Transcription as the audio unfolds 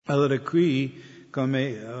Allora qui,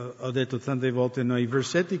 come ho detto tante volte, i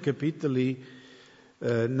versetti, i capitoli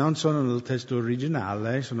non sono nel testo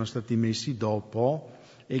originale, sono stati messi dopo,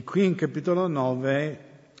 e qui in capitolo 9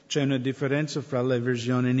 c'è una differenza fra le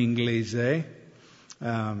versioni in inglese.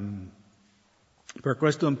 Per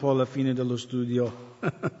questo un po' alla fine dello studio,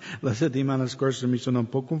 la settimana scorsa mi sono un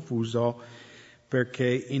po' confuso, perché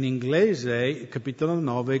in inglese il capitolo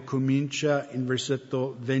 9 comincia in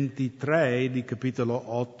versetto 23 di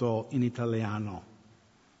capitolo 8 in italiano.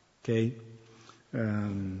 Ok?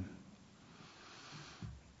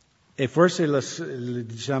 E forse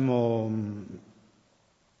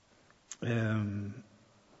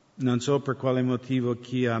non so per quale motivo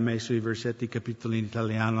chi ha messo i versetti capitoli in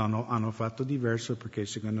italiano hanno fatto diverso, perché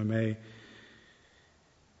secondo me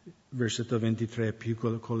versetto 23 è più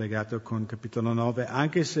collegato con capitolo 9,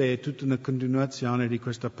 anche se è tutta una continuazione di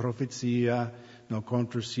questa profezia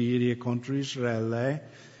contro Siria e contro Israele,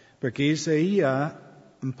 perché Isaia,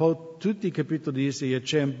 un po' tutti i capitoli di Isaia,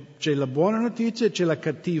 c'è la buona notizia e c'è la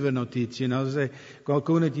cattiva notizia. No? Se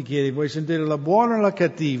qualcuno ti chiede, vuoi sentire la buona o la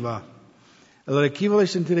cattiva? Allora, chi vuole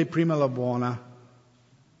sentire prima la buona?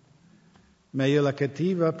 Meglio la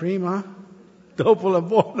cattiva prima? Dopo la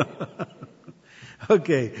buona?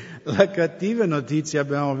 Ok, la cattiva notizia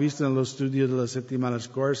abbiamo visto nello studio della settimana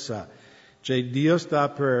scorsa. Cioè Dio sta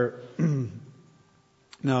per...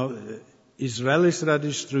 Israele sarà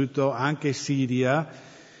distrutto, anche Siria,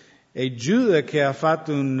 e Giuda che ha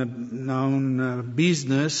fatto un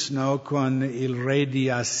business con il re di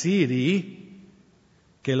Assiri,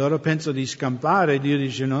 che loro pensano di scampare, Dio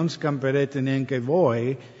dice non scamperete neanche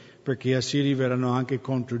voi, perché gli Assiri verranno anche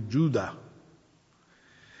contro Giuda.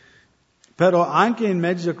 Però anche in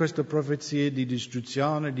mezzo a questa profezia di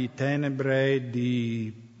distruzione, di tenebre,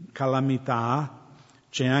 di calamità,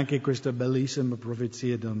 c'è anche questa bellissima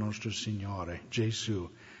profezia del nostro Signore, Gesù.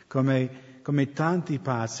 Come tanti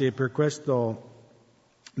passi, e per questo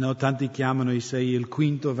tanti chiamano Isaia il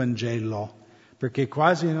quinto Vangelo, perché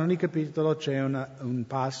quasi in ogni capitolo c'è un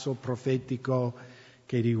passo profetico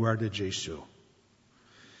che riguarda Gesù.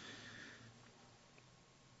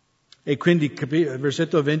 E quindi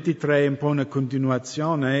versetto 23 è un po' una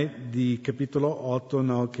continuazione di capitolo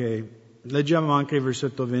 8, che leggiamo anche il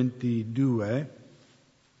versetto 22.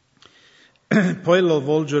 Poi lo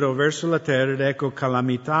volgerò verso la terra ed ecco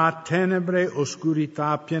calamità, tenebre,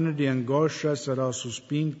 oscurità, piena di angoscia, sarò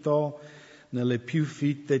sospinto nelle più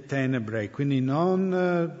fitte tenebre. Quindi non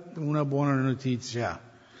una buona notizia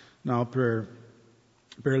per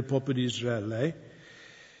il popolo di Israele.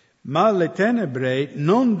 Ma le tenebre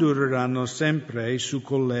non dureranno sempre su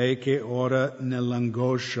colei che ora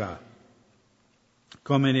nell'angoscia.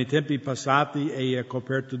 Come nei tempi passati egli ha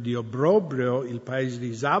coperto di obbrobrio il paese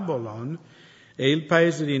di Zabulon e il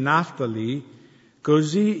paese di Naftali,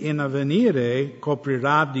 così in avvenire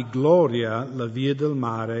coprirà di gloria la via del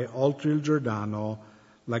mare oltre il Giordano,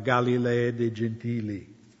 la Galilea dei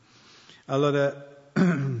Gentili. Allora,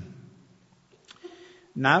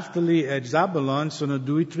 Naftali e Zabulon sono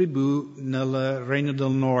due tribù nel Regno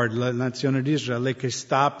del Nord, la nazione di Israele, che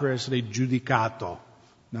sta per essere giudicato,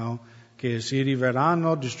 che si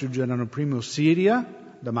arriveranno, distruggeranno prima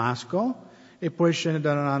Siria, Damasco, e poi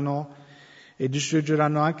scenderanno e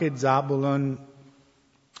distruggeranno anche Zabulon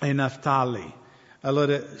e Naftali.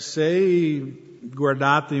 Allora, se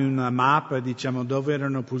guardate una mappa, dove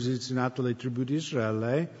erano posizionate le tribù di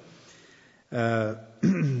Israele,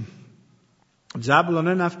 Zabulon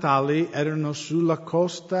e Naftali erano sulla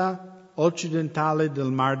costa occidentale del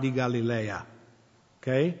Mar di Galilea.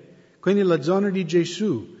 Ok? Quindi la zona di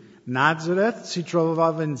Gesù. Nazareth si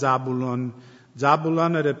trovava in Zabulon.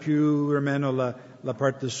 Zabulon era più o meno la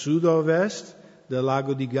parte sud-ovest del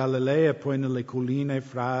lago di Galilea, poi nelle colline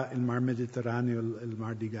fra il Mar Mediterraneo e il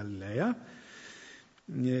Mar di Galilea.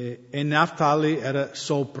 E Naftali era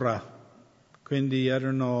sopra. Quindi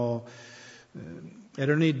erano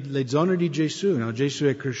le zone di Gesù. Gesù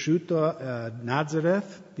è cresciuto a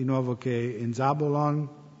Nazareth, di nuovo che in Zabulon.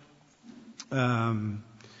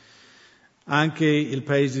 Anche il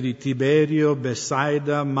paese di Tiberio,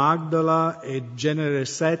 Bethsaida, Magdala e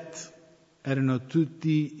Gennesaret erano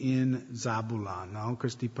tutti in Zabulon.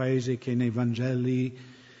 Questi paesi che nei Vangeli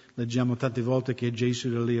leggiamo tante volte che Gesù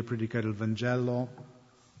era lì a predicare il Vangelo.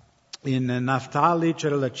 In Naftali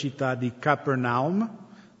c'era la città di Capernaum,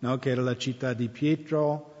 che era la città di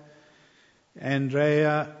Pietro,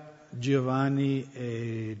 Andrea, Giovanni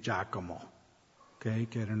e Giacomo, che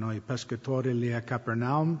erano i pescatori lì a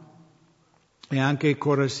Capernaum, e anche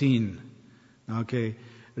Corazin, che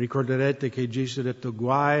ricorderete che Gesù ha detto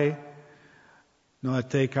guai No, a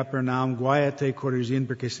te Capernaum, guai a te Corazin,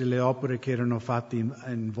 perché se le opere che erano fatte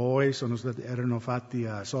in voi erano fatte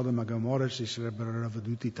a Sodoma e Gomorra, si sarebbero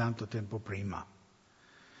ravveduti tanto tempo prima.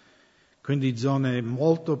 Quindi zone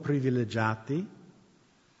molto privilegiate,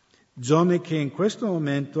 zone che in questo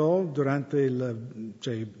momento, durante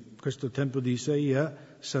questo tempo di Isaia,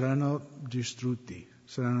 saranno distrutti,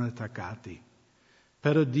 saranno attaccati.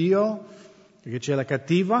 Però Dio, perché c'è la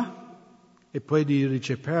cattiva, e poi di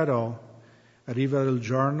riceverò, arriva il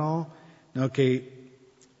giorno che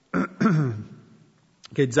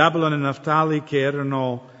Zabulon e Naftali, che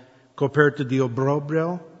erano coperti di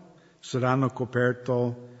obbrobrio, saranno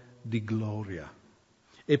coperti di gloria.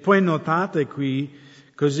 E poi notate qui,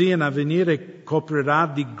 così in avvenire coprirà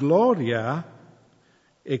di gloria.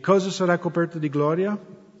 E cosa sarà coperto di gloria?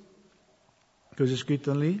 Cosa è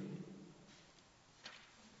scritto lì?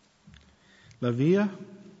 La via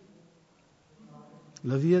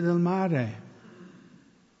del mare.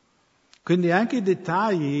 Quindi anche i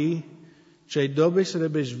dettagli, dove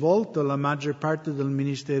sarebbe svolto la maggior parte del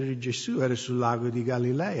ministero di Gesù, era sul lago di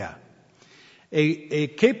Galilea.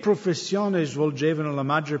 E che professione svolgevano la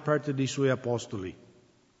maggior parte dei suoi apostoli?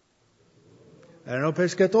 Erano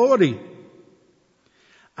pescatori.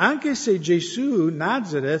 Anche se Gesù,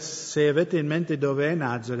 Nazareth, se avete in mente dove è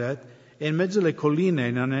Nazareth, è in mezzo alle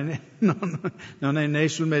colline, non è né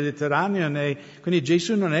sul Mediterraneo, quindi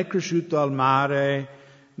Gesù non è cresciuto al mare,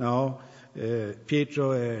 no?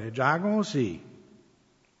 Pietro e Giacomo sì.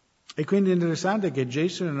 E quindi è interessante che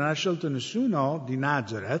Gesù non ha scelto nessuno di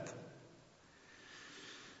Nazareth,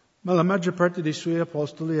 ma la maggior parte dei suoi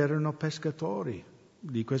apostoli erano pescatori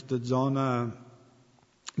di questa zona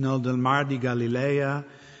del Mar di Galilea.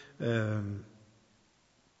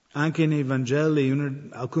 Anche nei Vangeli,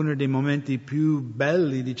 alcuni dei momenti più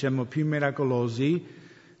belli, più miracolosi,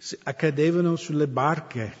 accadevano sulle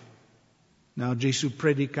barche. No, Gesù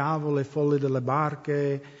predicava le folle delle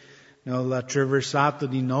barche, la traversata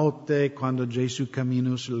di notte quando Gesù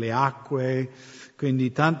cammina sulle acque,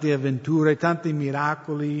 quindi tante avventure, tanti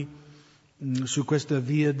miracoli su questa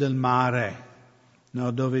via del mare,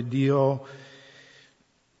 no, dove Dio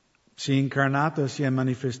si è incarnato e si è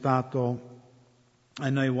manifestato a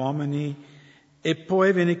noi uomini, e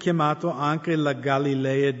poi viene chiamato anche la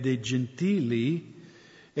Galilea dei Gentili,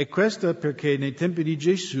 e questo perché nei tempi di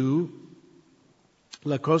Gesù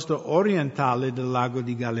la costa orientale del lago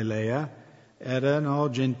di Galilea erano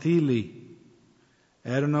gentili,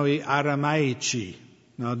 erano i aramaici,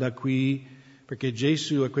 no? Da qui, perché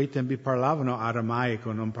Gesù a quei tempi parlavano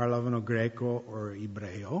aramaico, non parlavano greco o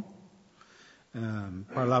ebreo,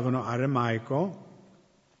 parlavano aramaico,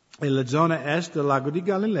 e la zona est del lago di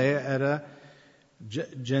Galilea era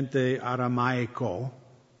gente aramaico.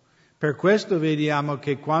 Per questo vediamo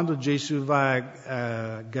che quando Gesù va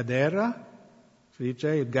a Gadara, si dice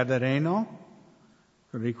il Gadareno,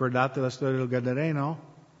 ricordate la storia del Gadareno?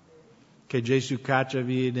 Che Gesù caccia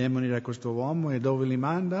via i demoni da questo uomo e dove li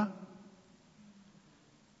manda?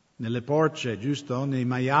 Nelle porce, giusto? Nei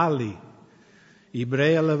maiali. Gli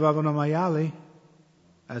ebrei allevavano maiali?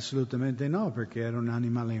 Assolutamente no, perché era un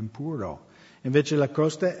animale impuro. Invece la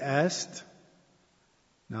costa est,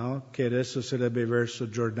 no? Che adesso sarebbe verso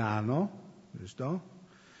Giordano, giusto?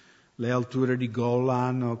 Le alture di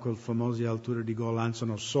Golan, o quelle famose alture di Golan,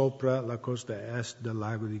 sono sopra la costa est del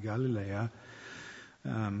lago di Galilea.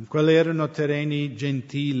 Quelli erano terreni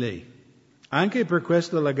gentili. Anche per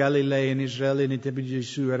questo la Galilea in Israele nei tempi di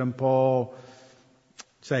Gesù era un po',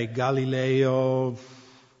 Galileo,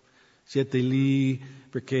 siete lì,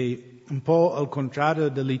 perché un po' al contrario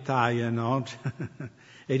dell'Italia, no?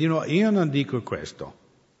 E io non dico questo,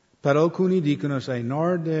 però alcuni dicono,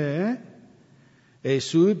 nord e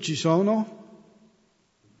sud ci sono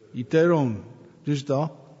i Teron,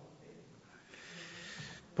 giusto?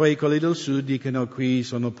 Poi quelli del sud dicono qui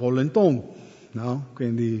sono Pollenton, no?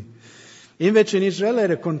 Quindi, invece in Israele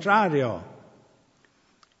era il contrario.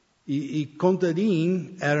 I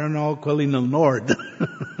contadini erano quelli nel nord.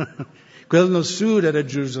 Quello nel sud era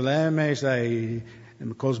Gerusalemme,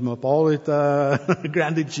 cosmopolita,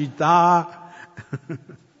 grandi città.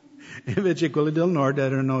 Invece quelli del nord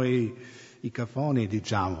erano i cafoni,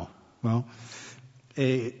 diciamo. No?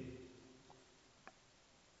 Ed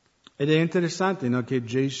è interessante, no, che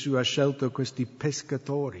Gesù ha scelto questi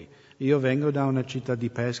pescatori. Io vengo da una città di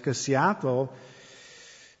pesca, Seattle,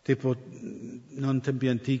 non tempi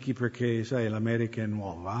antichi perché, l'America è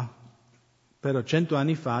nuova, però 100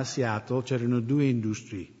 anni fa a Seattle c'erano 2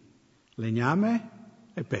 industrie, legname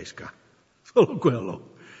e pesca, solo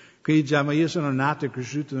quello. Quindi io sono nato e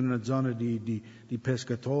cresciuto in una zona di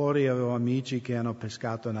pescatori, avevo amici che hanno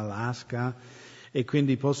pescato in Alaska, E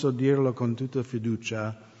quindi posso dirlo con tutta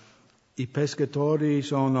fiducia, i pescatori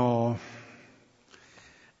sono...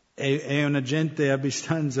 È una gente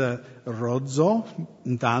abbastanza rozzo,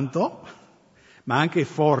 intanto, ma anche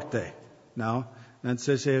forte, no? Non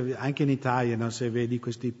so se anche in Italia, no? Se vedi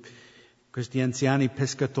questi anziani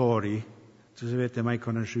pescatori, non so se avete mai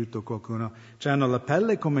conosciuto qualcuno, hanno la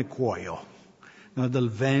pelle come cuoio, no? Del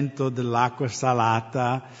vento, dell'acqua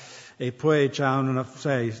salata, e poi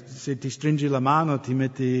sai, se ti stringi la mano ti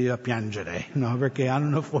metti a piangere, no? Perché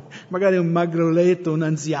hanno magari un magroletto, un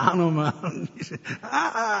anziano, ma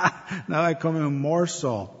no, è come un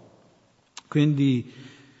morso. Quindi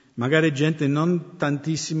magari gente non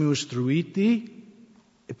tantissimo istruiti.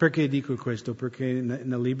 E perché dico questo? Perché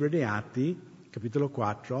nel libro di Atti, capitolo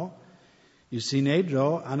 4, il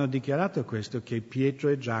Sinedrio hanno dichiarato questo, che Pietro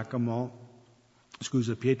e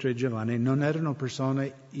Giovanni non erano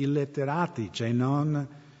persone illetterati, cioè non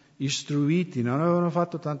istruiti, non avevano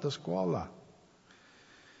fatto tanta scuola.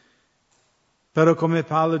 Però come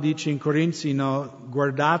Paolo dice in Corinzi, no,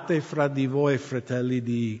 guardate fra di voi, fratelli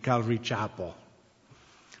di Calvary Chapel.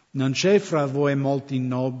 Non c'è fra voi molti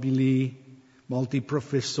nobili, molti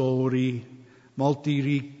professori, molti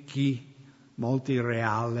ricchi, molti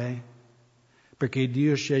reali, perché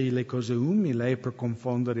Dio sceglie le cose umili per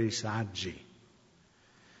confondere i saggi.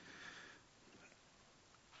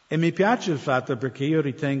 E mi piace il fatto perché io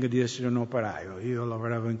ritengo di essere un operaio. Io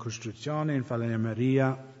lavoravo in costruzione, in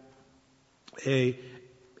falegnameria,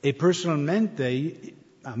 e personalmente,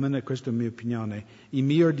 almeno questa è la mia opinione, i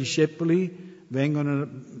miei discepoli vengono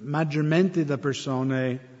maggiormente da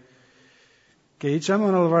persone che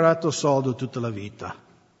hanno lavorato soldo tutta la vita,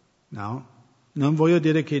 no? Non voglio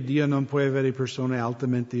dire che Dio non può avere persone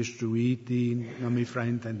altamente istruiti, non mi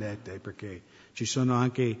fraintendete, perché ci sono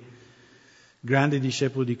anche grandi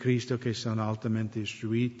discepoli di Cristo che sono altamente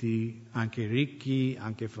istruiti, anche ricchi,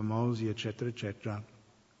 anche famosi, eccetera, eccetera.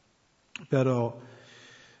 Però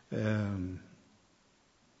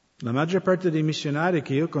la maggior parte dei missionari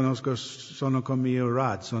che io conosco sono come io,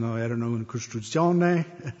 erano in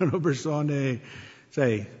costruzione, erano persone,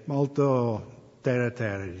 sai, molto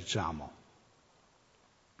terra, diciamo.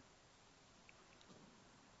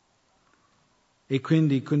 E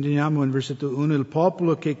quindi continuiamo in versetto 1, il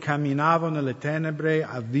popolo che camminava nelle tenebre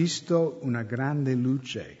ha visto una grande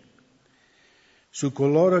luce. Su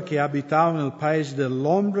coloro che abitavano nel paese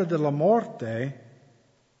dell'ombra della morte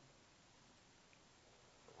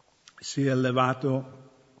si è elevato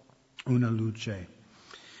una luce.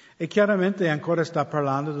 E chiaramente ancora sta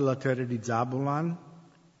parlando della terra di Zabulan,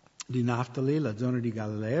 di Naftali, la zona di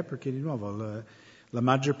Galilea, perché di nuovo la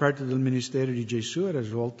maggior parte del ministero di Gesù era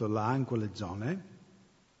svolto là, in quelle zone.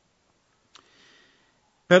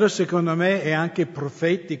 Però secondo me è anche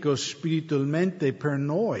profetico spiritualmente per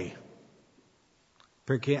noi,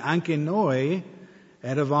 perché anche noi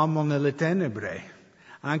eravamo nelle tenebre,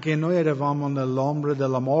 anche noi eravamo nell'ombra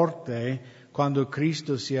della morte quando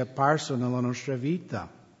Cristo si è apparso nella nostra vita.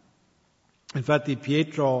 Infatti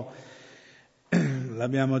Pietro,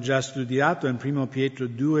 l'abbiamo già studiato in 1 Pietro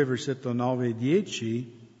 2, versetto 9 e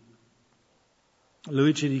 10,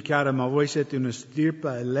 lui ci dichiara: ma voi siete una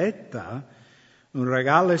stirpe eletta, un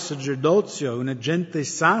regale sacerdozio, una gente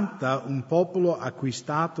santa, un popolo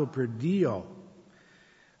acquistato per Dio,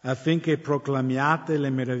 affinché proclamiate le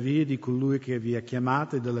meraviglie di colui che vi ha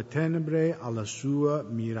chiamati dalle tenebre alla sua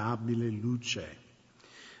mirabile luce.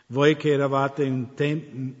 Voi che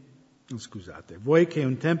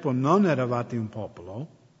un tempo non eravate un popolo,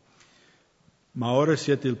 ma ora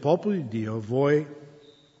siete il popolo di Dio, voi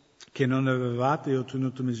che non avevate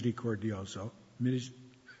ottenuto misericordia,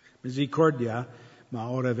 ma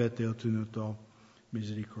ora avete ottenuto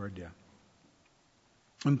misericordia.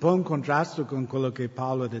 Un po' in contrasto con quello che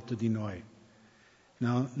Paolo ha detto di noi.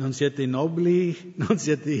 No? Non siete nobili, non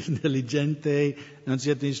siete intelligenti, non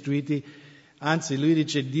siete istruiti. Anzi, lui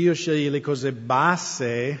dice: Dio sceglie le cose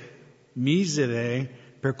basse, misere,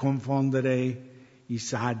 per confondere i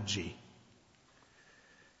saggi.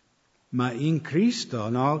 Ma in Cristo,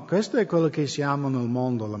 no? Questo è quello che siamo nel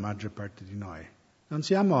mondo, la maggior parte di noi. Non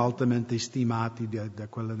siamo altamente stimati da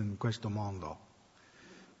quello in questo mondo.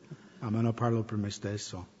 Almeno parlo per me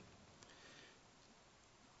stesso.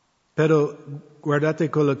 Però guardate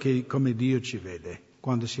come Dio ci vede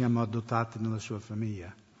quando siamo adottati nella sua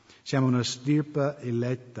famiglia. Siamo una stirpe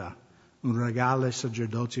eletta, un regale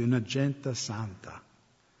sacerdozio, una gente santa,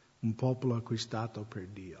 un popolo acquistato per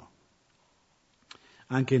Dio.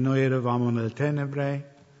 Anche noi eravamo nelle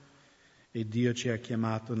tenebre e Dio ci ha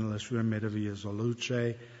chiamato nella sua meravigliosa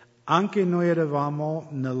luce. Anche noi eravamo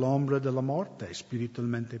nell'ombra della morte,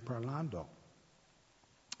 spiritualmente parlando.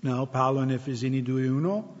 No, Paolo in Efesini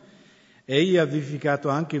 2:1, egli ha vivificato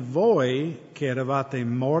anche voi che eravate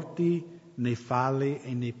morti nei falli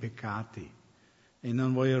e nei peccati. E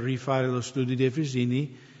non voglio rifare lo studio di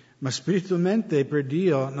Efesini, ma spiritualmente per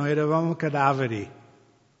Dio noi eravamo cadaveri.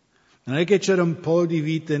 Non è che c'era un po' di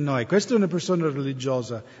vita in noi. Questa è una persona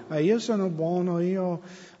religiosa. Ma io sono buono, io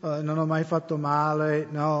non ho mai fatto male.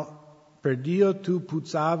 No, per Dio tu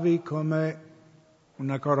puzzavi come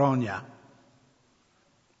una corogna.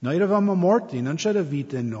 Noi eravamo morti, non c'era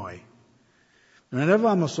vita in noi. Non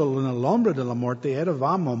eravamo solo nell'ombra della morte,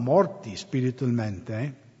 eravamo morti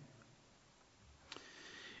spiritualmente.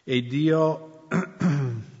 E Dio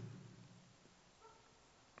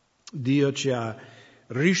ci ha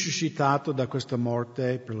risuscitato da questa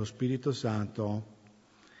morte per lo Spirito Santo,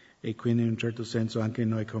 e quindi in un certo senso anche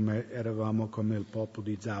noi eravamo come il popolo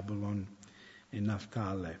di Zabulon e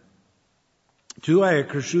Naftale. Tu hai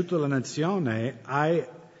cresciuto la nazione, hai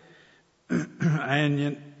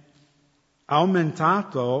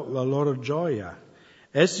aumentato la loro gioia.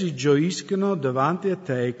 Essi gioiscono davanti a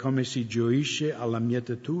te come si gioisce alla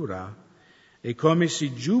mietitura e come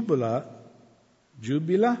si giubila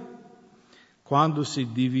quando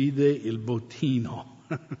si divide il bottino.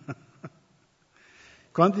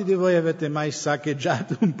 Quanti di voi avete mai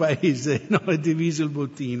saccheggiato un paese e non è diviso il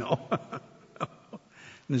bottino?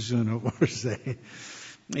 Nessuno, forse.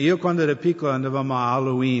 Io quando ero piccolo andavamo a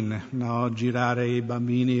Halloween, no? Girare i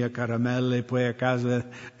bambini a caramelle e poi a casa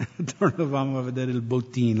tornavamo a vedere il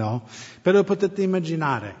bottino. Però potete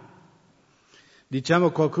immaginare,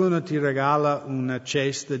 diciamo qualcuno ti regala una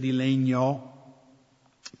cesta di legno,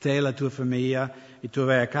 te e la tua famiglia, e tu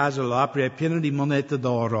vai a casa, lo apri, è pieno di monete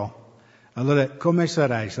d'oro. Allora, come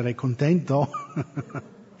sarai? Sarai contento?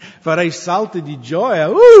 Farai salti di gioia?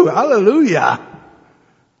 Alleluia!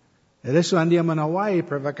 E adesso andiamo in Hawaii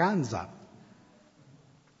per vacanza.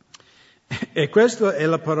 E questa è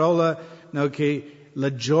la parola, no, che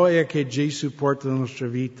la gioia che Gesù porta nella nostra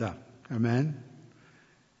vita. Amen?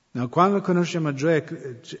 No, quando conosciamo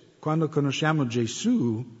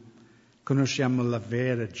Gesù, conosciamo la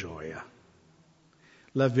vera gioia,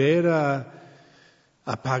 la vera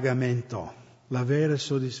appagamento, la vera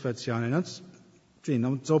soddisfazione.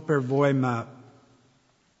 Non so per voi, ma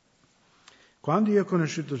quando io ho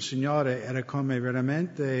conosciuto il Signore era come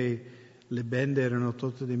veramente le bende erano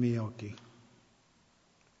tutte dei miei occhi,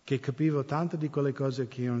 che capivo tante di quelle cose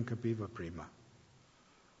che io non capivo prima.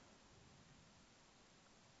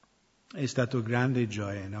 È stato grande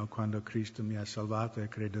gioia, no? Quando Cristo mi ha salvato, e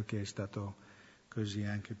credo che è stato così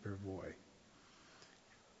anche per voi.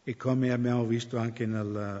 E come abbiamo visto anche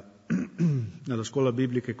nella scuola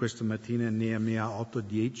biblica questa mattina, in Neemia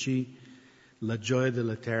 8:10, la gioia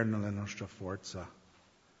dell'Eterno è la nostra forza.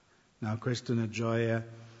 No, questa è una gioia,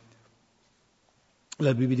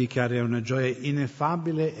 la Bibbia dichiara, è una gioia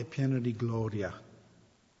ineffabile e piena di gloria.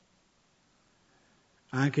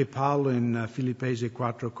 Anche Paolo in Filippesi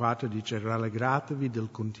 4:4 dice: rallegratevi del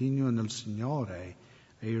continuo nel Signore.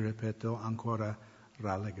 E io ripeto ancora,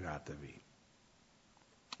 rallegratevi.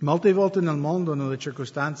 Molte volte nel mondo, nelle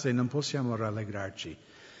circostanze, non possiamo rallegrarci.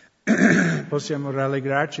 Possiamo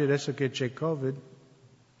rallegrarci adesso che c'è Covid?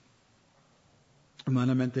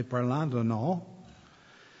 Umanamente parlando, no.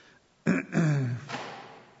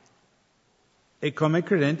 E come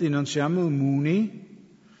credenti non siamo immuni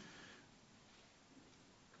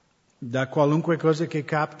da qualunque cosa che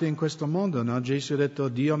capita in questo mondo, no? Gesù ha detto: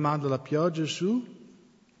 Dio manda la pioggia su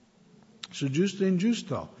giusto e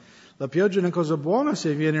ingiusto. La pioggia è una cosa buona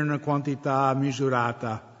se viene in una quantità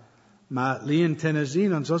misurata, ma lì in Tennessee,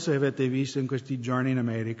 non so se avete visto in questi giorni in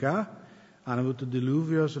America, hanno avuto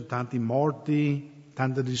diluvio, sono tanti morti,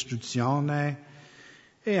 tanta distruzione,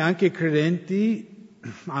 e anche i credenti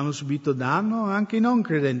hanno subito danno, anche i non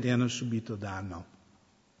credenti hanno subito danno.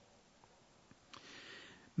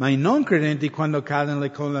 Ma i non credenti, quando cadono le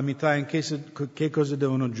calamità, in che cosa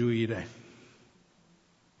devono gioire?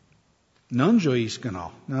 Non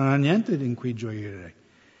gioiscono, non ha niente in cui gioire.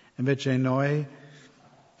 Invece noi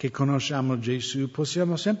che conosciamo Gesù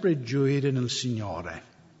possiamo sempre gioire nel Signore.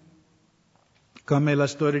 Come la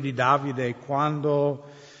storia di Davide, quando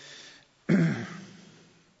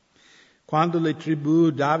le tribù,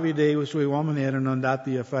 Davide e i suoi uomini erano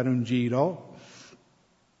andati a fare un giro,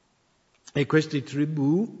 e queste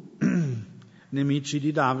tribù, nemici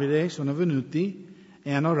di Davide, sono venuti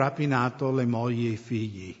e hanno rapinato le mogli e i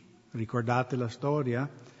figli. Ricordate la storia?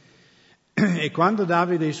 E quando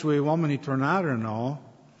Davide e i suoi uomini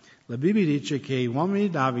tornarono, la Bibbia dice che gli uomini di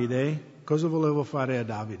Davide cosa volevano fare a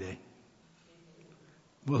Davide?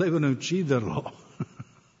 Volevano ucciderlo.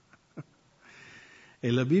 E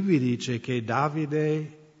la Bibbia dice che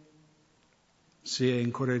Davide si è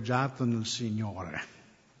incoraggiato nel Signore.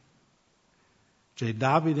 Cioè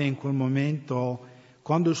Davide in quel momento,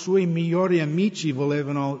 quando i suoi migliori amici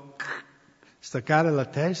volevano staccare la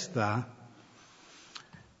testa,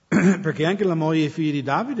 perché anche la moglie e i figli di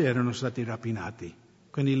Davide erano stati rapinati,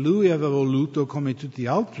 quindi lui aveva voluto come tutti gli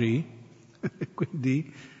altri,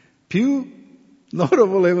 quindi più loro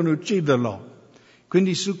volevano ucciderlo.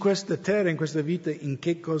 Quindi su questa terra, in questa vita, in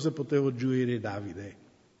che cosa potevo gioire Davide?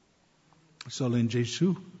 Solo in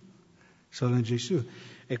Gesù. Solo in Gesù.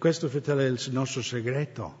 E questo, fratello, è il nostro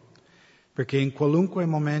segreto. Perché in qualunque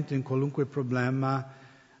momento, in qualunque problema,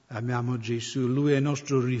 abbiamo Gesù. Lui è il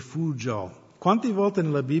nostro rifugio. Quante volte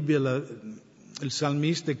nella Bibbia il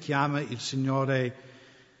salmista chiama il Signore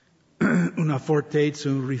una fortezza,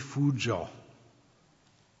 un rifugio?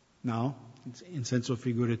 No? In senso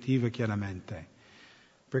figurativo, chiaramente.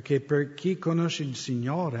 Perché per chi conosce il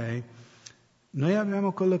Signore, noi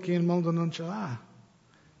abbiamo quello che il mondo non ce l'ha.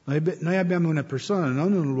 Noi abbiamo una persona,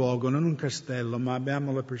 non un luogo, non un castello, ma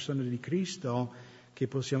abbiamo la persona di Cristo che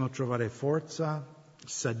possiamo trovare forza,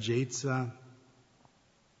 saggezza,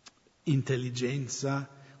 intelligenza,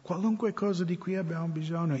 qualunque cosa di cui abbiamo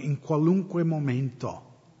bisogno, in qualunque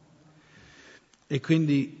momento. E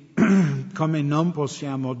quindi come non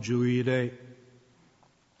possiamo gioire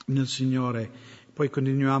nel Signore? Poi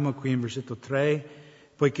continuiamo qui in versetto 3,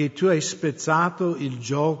 poiché tu hai spezzato il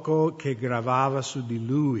gioco che gravava su di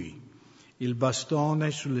lui, il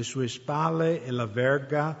bastone sulle sue spalle e la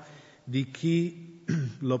verga di chi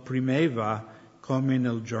lo opprimeva come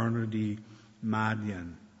nel giorno di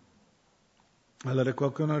Madian. Allora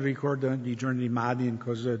qualcuno ricorda di giorno di Madian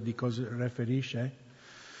di cosa riferisce?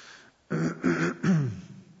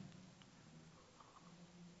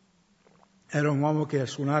 Era un uomo che ha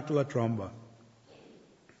suonato la tromba.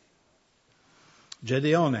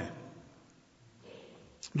 Gedeone.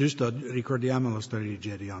 Giusto, ricordiamo la storia di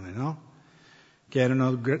Gedeone, no? Che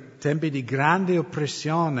erano tempi di grande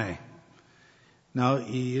oppressione. No?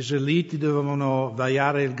 Gli israeliti dovevano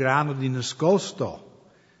vagliare il grano di nascosto,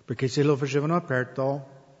 perché se lo facevano aperto,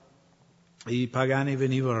 i pagani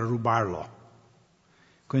venivano a rubarlo.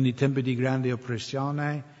 Quindi tempi di grande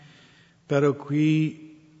oppressione, però qui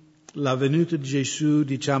la venuta di Gesù,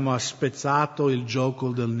 ha spezzato il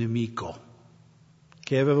gioco del nemico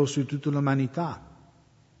che aveva su tutta l'umanità.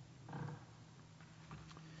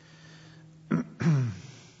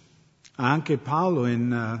 Anche Paolo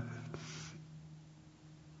in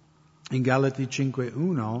Galati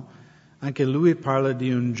 5:1, anche lui parla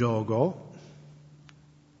di un gioco.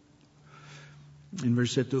 In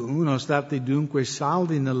versetto 1, state dunque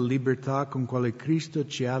saldi nella libertà con quale Cristo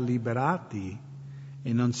ci ha liberati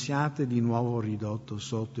e non siate di nuovo ridotto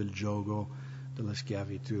sotto il gioco della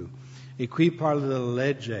schiavitù. E qui parla della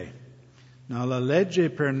legge. No, la legge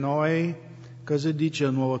per noi, cosa dice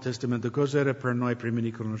il Nuovo Testamento? Cosa era per noi prima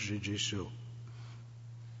di conoscere Gesù?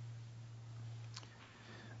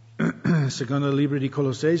 Secondo il libro di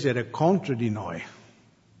Colossesi era contro di noi.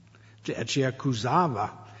 Ci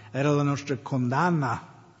accusava, era la nostra condanna.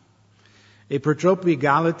 E purtroppo i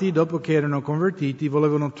Galati, dopo che erano convertiti,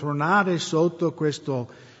 volevano tornare sotto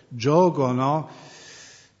questo gioco, no?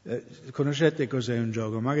 Conoscete cos'è un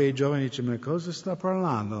gioco? Magari i giovani dicono, ma cosa sta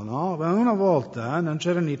parlando, no? Ma una volta non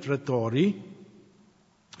c'erano i trattori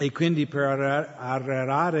e quindi per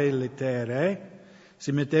arrerare le terre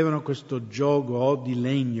si mettevano questo gioco di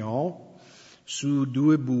legno su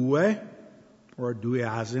 2 bue o 2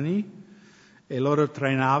 asini e loro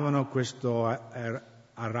trainavano questo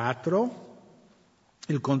aratro,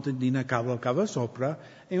 il contadino cavalcava sopra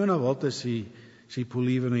e una volta si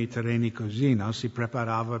pulivano i terreni così, no? Si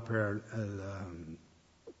preparava per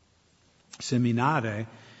seminare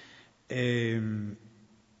e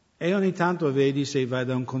ogni tanto vedi se vai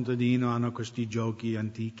da un contadino hanno questi giochi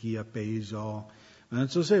antichi a peso, ma non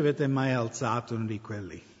so se avete mai alzato uno di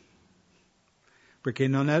quelli, perché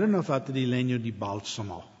non erano fatti di legno di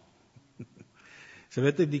balsamo.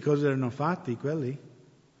 Sapete di cosa erano fatti quelli?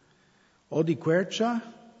 O di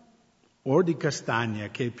quercia o di castagna,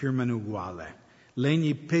 che è più o meno uguale.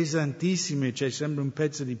 Legni pesantissimi, sembra un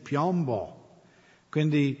pezzo di piombo.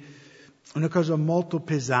 Quindi una cosa molto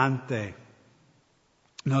pesante,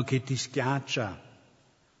 no, che ti schiaccia.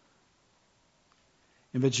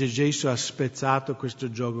 Invece Gesù ha spezzato questo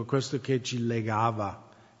gioco, questo che ci legava,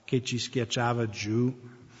 che ci schiacciava giù.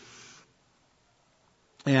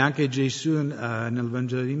 E anche Gesù nel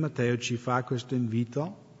Vangelo di Matteo ci fa questo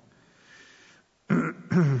invito,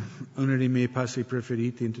 uno dei miei passi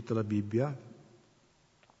preferiti in tutta la Bibbia.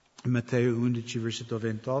 Matteo 11, versetto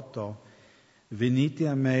 28, venite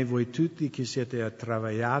a me voi tutti che siete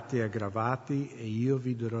travagliati e aggravati e io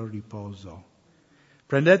vi darò riposo.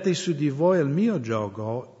 Prendete su di voi il mio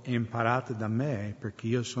giogo e imparate da me, perché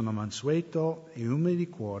io sono mansueto e umile di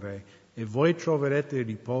cuore, e voi troverete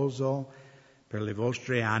riposo per le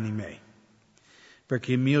vostre anime.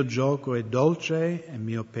 Perché il mio giogo è dolce e il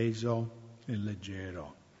mio peso è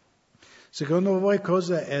leggero. Secondo voi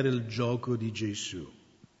cosa era il gioco di Gesù?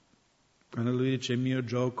 Quando lui dice il mio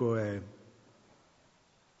gioco è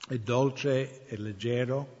dolce e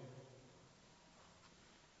leggero?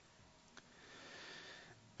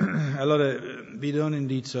 Allora, vi do un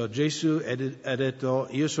indizio. Gesù ha detto,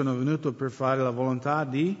 io sono venuto per fare la volontà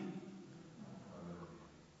di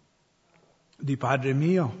Padre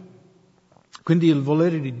mio. Quindi il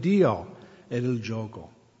volere di Dio era il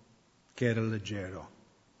gioco, che era leggero,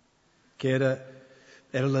 che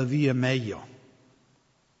era la via meglio.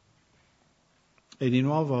 E di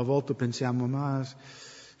nuovo a volte pensiamo, ma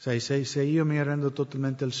sai, se io mi rendo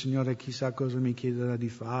totalmente al Signore, chissà cosa mi chiederà di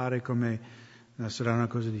fare, come sarà una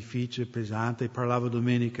cosa difficile, pesante. Parlavo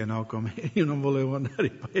domenica, no? Come io non volevo andare ai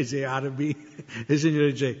paesi arabi, e il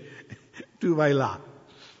Signore dice, tu vai là.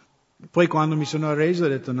 Poi quando mi sono arreso ho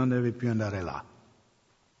detto, non devi più andare là.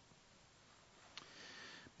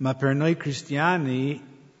 Ma per noi cristiani,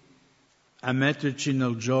 a metterci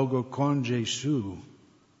nel gioco con Gesù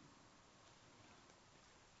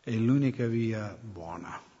è l'unica via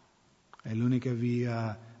buona, è l'unica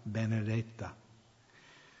via benedetta,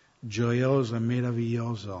 gioiosa,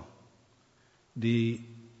 meravigliosa di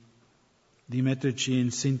metterci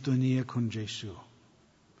in sintonia con Gesù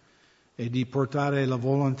e di portare la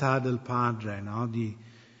volontà del Padre, no? Di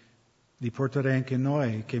portare anche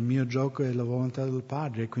noi, che il mio gioco è la volontà del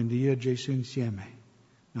Padre, quindi io e Gesù insieme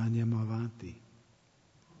noi andiamo avanti.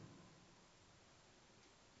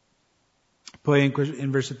 Poi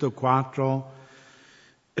in versetto 4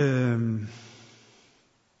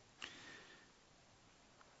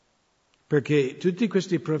 perché tutte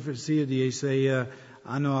queste profezie di Isaia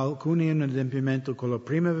hanno alcuni in adempimento con la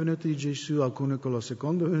prima venuta di Gesù, alcuni con la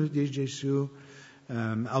seconda venuta di Gesù,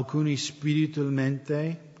 alcuni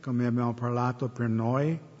spiritualmente, come abbiamo parlato per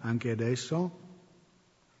noi anche adesso.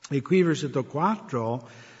 E qui versetto 4,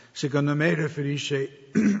 secondo me,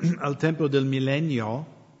 riferisce al tempo del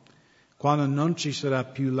millennio, quando non ci sarà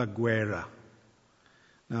più la guerra.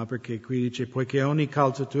 No, perché qui dice, poiché ogni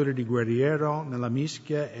calzatura di guerriero nella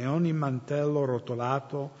mischia e ogni mantello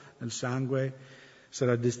rotolato nel sangue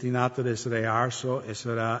sarà destinato ad essere arso e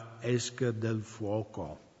sarà esca del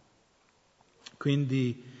fuoco.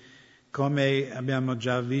 Quindi, come abbiamo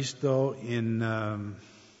già visto in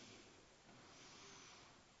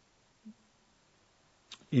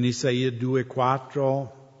Isaia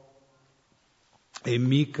 2,4 e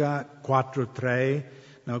Mica 4,3,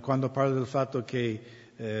 no, quando parla del fatto che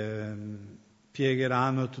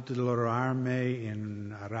piegheranno tutte le loro armi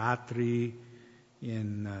in aratri,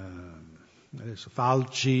 in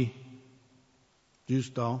falci,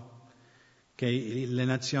 giusto? Che le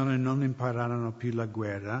nazioni non impareranno più la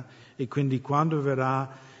guerra, e quindi quando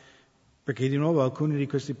verrà, perché di nuovo alcune di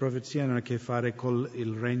queste profezie hanno a che fare con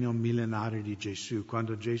il regno millenario di Gesù.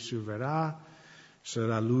 Quando Gesù verrà,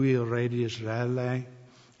 sarà lui il re di Israele,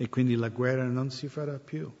 e quindi la guerra non si farà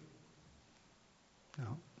più.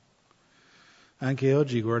 No. Anche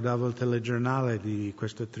oggi guardavo il telegiornale di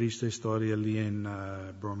questa triste storia lì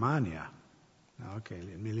in Birmania, no? Che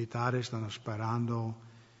i militari stanno sparando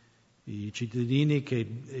i cittadini che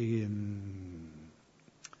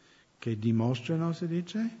dimostrano, si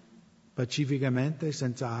dice, pacificamente,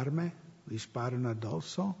 senza armi, li sparano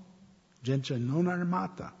addosso, gente non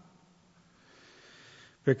armata.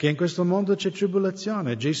 Perché in questo mondo c'è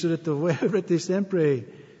tribolazione. Gesù ha detto, voi avrete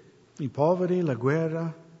sempre i poveri, la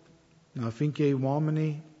guerra, no, affinché gli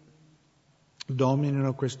uomini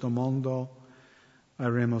dominino questo mondo,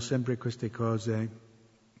 avremo sempre queste cose.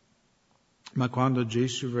 Ma quando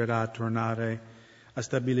Gesù verrà a tornare a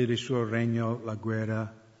stabilire il suo regno, la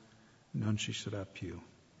guerra non ci sarà più.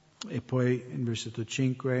 E poi in versetto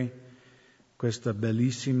 5, questa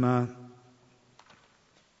bellissima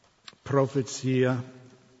profezia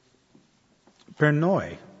per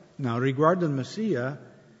noi, no, riguardo il Messia,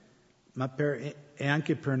 ma è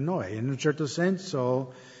anche per noi. In un certo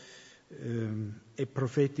senso è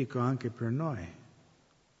profetico anche per noi.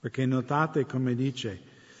 Perché notate come dice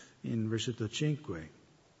in versetto 5,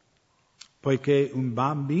 poiché un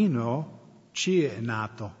bambino ci è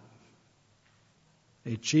nato.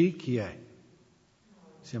 E ci chi è?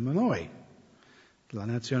 Siamo noi, la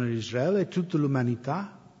nazione di Israele e tutta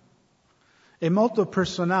l'umanità. È molto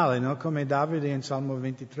personale, no? Come Davide in Salmo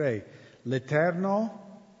 23, l'Eterno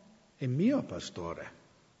è mio pastore.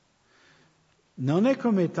 Non è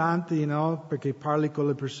come tanti, no? Perché parli con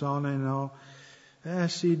le persone, no?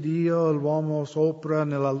 Sì, Dio, l'uomo sopra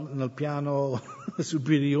nel piano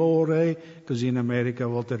superiore, così in America a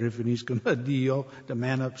volte riferiscono a Dio, the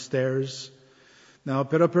man upstairs. No,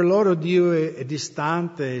 però per loro Dio è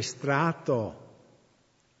distante, è estratto.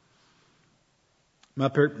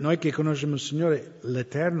 Ma per noi che conosciamo il Signore,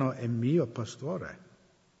 l'Eterno è mio pastore.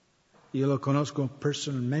 Io lo conosco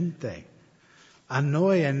personalmente. A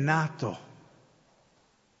noi è nato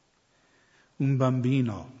un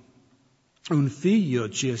bambino, un figlio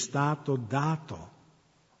ci è stato dato.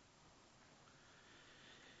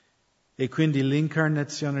 E quindi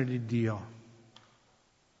l'incarnazione di Dio.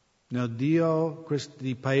 Nel Dio,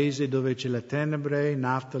 questi paesi dove c'è le tenebre,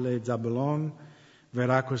 Naftali e Zabulon,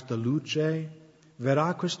 verrà questa luce,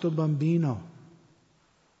 verrà questo bambino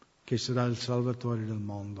che sarà il Salvatore del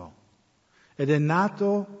mondo. Ed è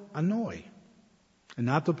nato a noi, è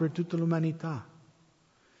nato per tutta l'umanità.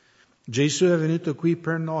 Gesù è venuto qui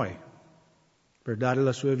per noi, per dare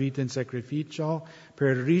la sua vita in sacrificio,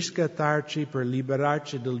 per riscattarci, per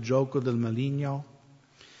liberarci dal gioco del maligno,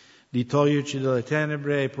 di toglierci dalle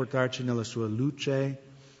tenebre e portarci nella sua luce,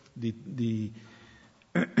 di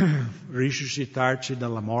risuscitarci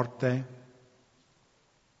dalla morte.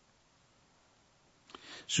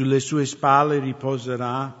 Sulle sue spalle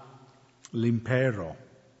riposerà l'impero.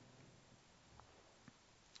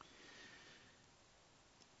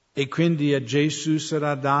 E quindi a Gesù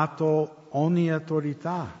sarà dato ogni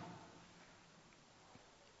autorità.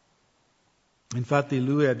 Infatti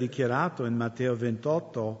lui ha dichiarato in Matteo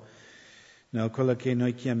 28, quello che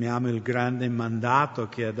noi chiamiamo il grande mandato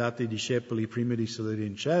che ha dato ai discepoli prima di salire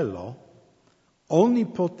in cielo, ogni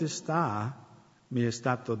potestà mi è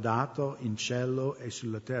stato dato in cielo e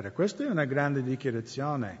sulla terra. Questa è una grande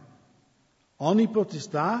dichiarazione. Ogni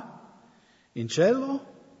potestà in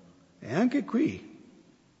cielo e anche qui.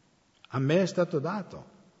 A me è stato dato.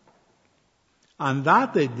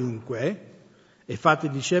 Andate dunque e fate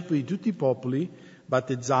discepoli di tutti i popoli,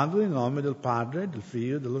 battezzandoli nel nome del Padre, del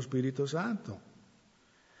Figlio e dello Spirito Santo,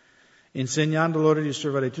 insegnando loro di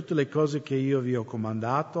osservare tutte le cose che io vi ho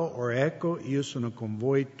comandato. Or ecco, io sono con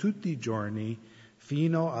voi tutti i giorni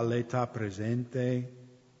fino all'età presente.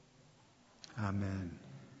 Amen.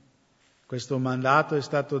 Questo mandato è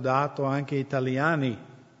stato dato anche ai italiani.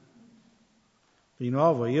 Di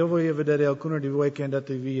nuovo, io voglio vedere alcuno di voi che è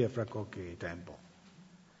andato via fra qualche tempo.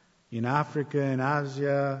 In Africa, in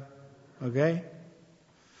Asia, ok?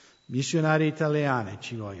 Missionari italiani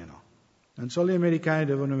ci vogliono. Non solo gli americani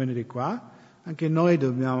devono venire qua, anche noi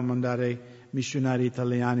dobbiamo mandare missionari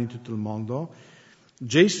italiani in tutto il mondo.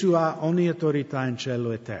 Gesù ha ogni autorità in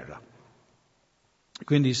cielo e terra.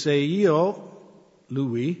 Quindi se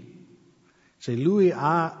lui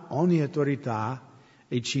ha ogni autorità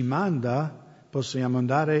e ci manda, possiamo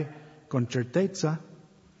andare con certezza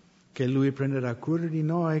che Lui prenderà cura di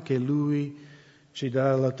noi, che Lui ci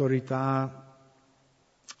darà l'autorità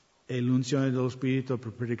e l'unzione dello Spirito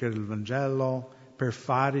per predicare il Vangelo, per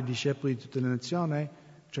fare discepoli di tutte le nazioni?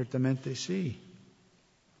 Certamente sì,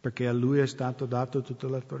 perché a Lui è stato dato tutta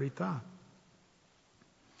l'autorità.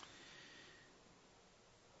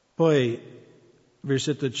 Poi,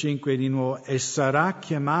 versetto 5 di nuovo, e sarà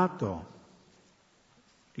chiamato.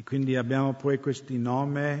 E quindi abbiamo poi questi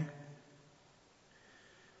nomi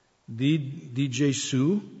di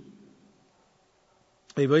Gesù.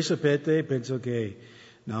 E voi sapete, penso che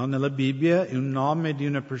nella Bibbia un nome di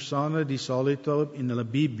una persona di solito nella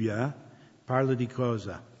Bibbia parla di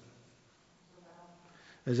cosa?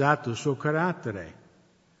 Esatto, il suo carattere.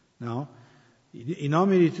 No? I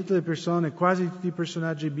nomi di tutte le persone, quasi tutti i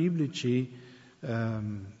personaggi biblici,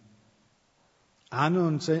 hanno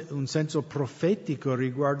un senso profetico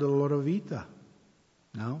riguardo la loro vita.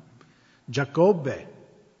 No? Giacobbe.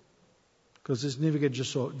 Cosa significa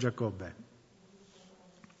Giacobbe?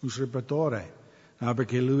 Usurpatore. No,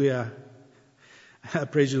 perché lui ha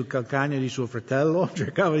preso il calcagno di suo fratello,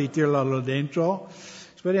 cercava di tirarlo dentro.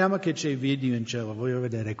 Speriamo che c'è video in cielo, voglio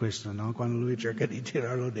vedere questo, no? Quando lui cerca di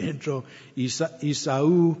tirarlo dentro.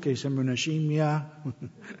 Isaù, che sembra una scimmia,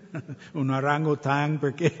 un orangutan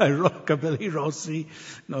perché ha i capelli rossi,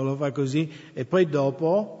 non lo fa così. E poi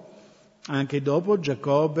anche dopo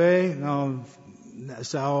Giacobbe, no,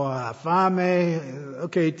 Esau ha fame,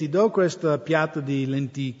 ok, ti do questo piatto di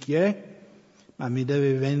lenticchie, ma mi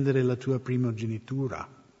devi vendere la tua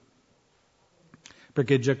primogenitura.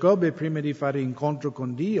 Perché Giacobbe, prima di fare incontro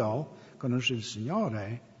con Dio, conosce il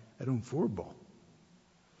Signore, era un furbo.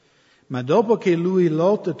 Ma dopo che lui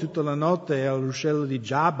lotta tutta la notte al ruscello di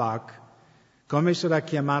Jabbok, come sarà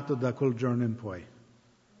chiamato da quel giorno in poi?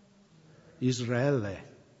 Israele,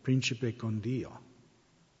 principe con Dio.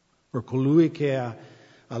 O colui che ha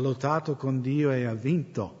ha lottato con Dio e ha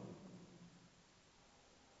vinto.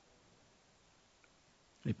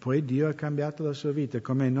 E poi Dio ha cambiato la sua vita,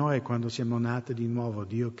 come noi quando siamo nati di nuovo,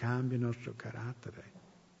 Dio cambia il nostro carattere.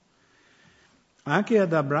 Anche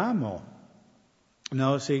ad Abramo,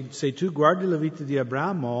 no, se tu guardi la vita di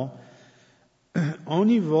Abramo,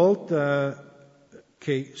 ogni volta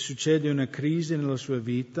che succede una crisi nella sua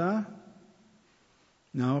vita,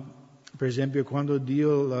 no, per esempio quando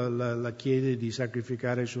Dio la chiede di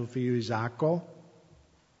sacrificare suo figlio Isacco,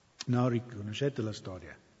 no, riconoscete la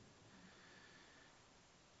storia.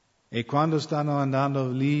 E quando stanno andando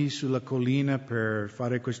lì sulla collina per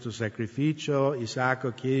fare questo sacrificio,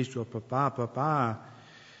 Isacco chiede a suo papà,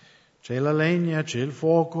 c'è la legna, c'è il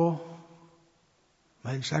fuoco,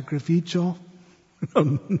 ma il sacrificio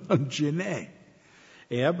non ce n'è.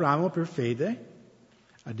 E Abramo per fede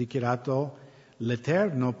ha dichiarato: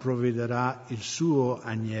 l'Eterno provvederà il suo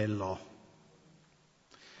agnello.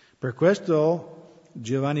 Per questo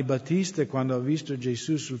Giovanni Battista, quando ha visto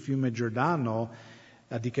Gesù sul fiume Giordano,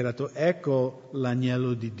 ha dichiarato: ecco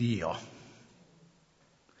l'agnello di Dio.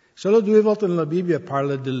 Solo 2 volte nella Bibbia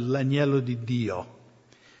parla dell'agnello di Dio,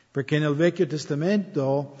 perché nel Vecchio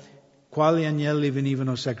Testamento quali agnelli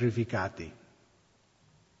venivano sacrificati?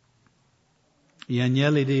 Gli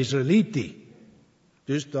agnelli degli Israeliti,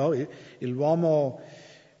 giusto? L'uomo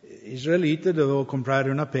israelita doveva comprare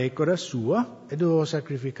una pecora sua e doveva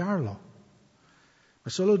sacrificarlo.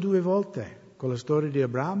 Ma solo 2 volte, con la storia di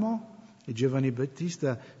Abramo e Giovanni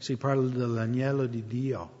Battista, si parla dell'agnello di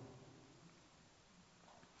Dio.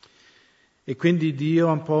 E quindi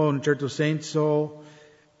Dio, un po' in un certo senso,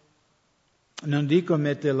 non dico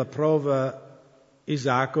mette alla prova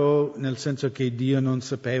Isacco, nel senso che Dio non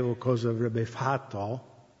sapeva cosa avrebbe fatto,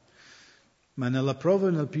 ma nella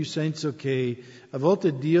prova nel più senso che a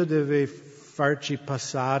volte Dio deve farci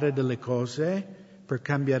passare delle cose per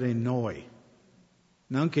cambiare noi,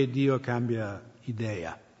 non che Dio cambia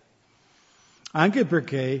idea. Anche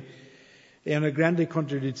perché è una grande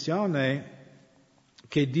contraddizione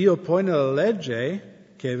che Dio poi nella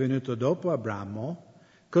legge, che è venuta dopo Abramo,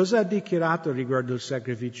 cosa ha dichiarato riguardo il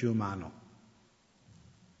sacrificio umano?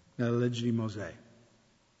 Nella legge di Mosè.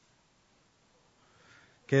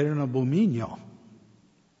 Che era un abominio.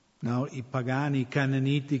 No? I pagani, i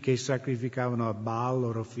cananiti che sacrificavano a Baal i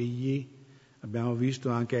loro figli. Abbiamo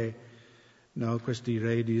visto anche questi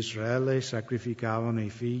re di Israele sacrificavano i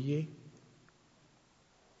figli.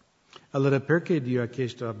 Allora perché Dio ha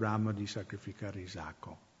chiesto a Abramo di sacrificare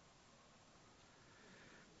Isacco?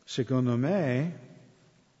 Secondo me,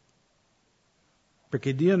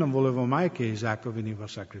 perché Dio non voleva mai che Isacco veniva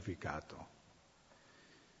sacrificato.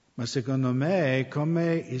 Ma secondo me,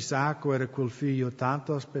 come Isacco era quel figlio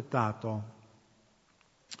tanto aspettato,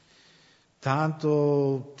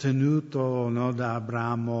 tanto tenuto da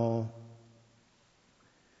Abramo,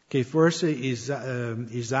 che forse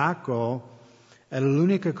Isacco era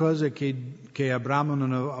l'unica cosa che Abramo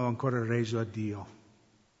non aveva ancora reso a Dio.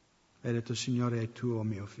 Ha detto: Signore, è tuo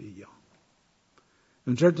mio figlio.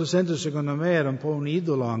 In un certo senso, secondo me, era un po' un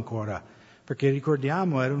idolo ancora, perché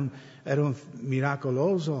ricordiamo, era un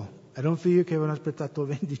miracoloso, era un figlio che avevano aspettato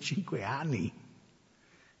 25 anni.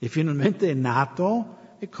 E finalmente è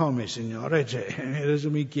nato, e come, Signore? Adesso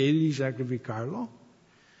mi chiedi di sacrificarlo?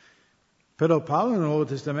 Però Paolo nel Nuovo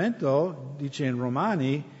Testamento dice in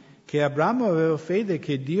Romani che Abramo aveva fede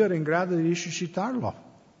che Dio era in grado di risuscitarlo.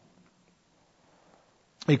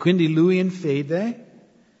 E quindi lui in fede,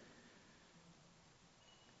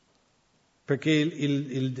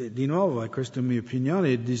 perché di nuovo, e questa è la mia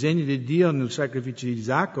opinione, il disegno di Dio nel sacrificio di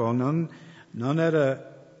Isacco non era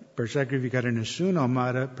per sacrificare nessuno, ma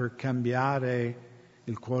era per cambiare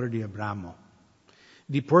il cuore di Abramo,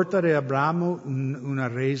 di portare a Abramo una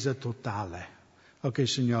resa totale. Ok,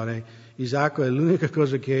 Signore, Isacco è l'unica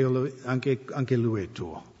cosa che io, anche lui è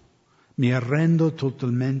tuo. Mi arrendo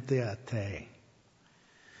totalmente a te.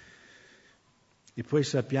 E poi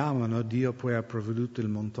sappiamo, no? Dio poi ha provveduto il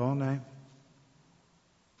montone.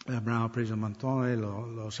 Abramo ha preso il montone,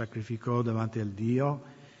 lo sacrificò davanti al Dio.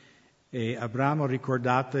 E Abramo,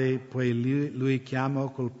 ricordate, poi lui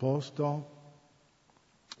chiamò quel posto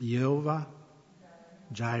Jehovah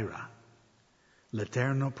Jireh.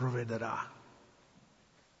 L'Eterno provvederà.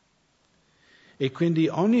 E quindi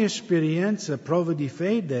ogni esperienza, prova di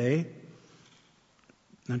fede,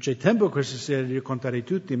 non c'è tempo questa sera di raccontare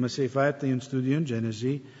tutti, ma se fate un studio in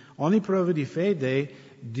Genesi, ogni prova di fede,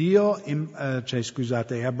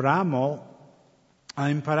 Abramo ha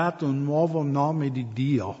imparato un nuovo nome di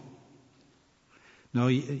Dio. No,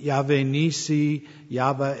 Yahweh Nissi,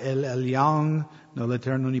 Yahweh El Elyon, no,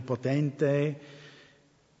 l'Eterno Onnipotente.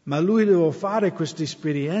 Ma lui doveva fare queste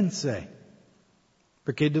esperienze,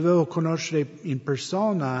 perché dovevo conoscere in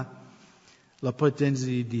persona la potenza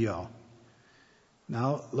di Dio.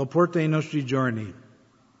 No? Lo porta ai nostri giorni,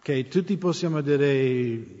 che tutti possiamo dire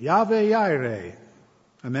Yahweh Yireh.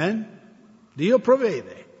 Amen? Dio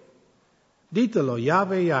provvede. Ditelo,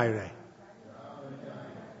 Yahweh Yireh.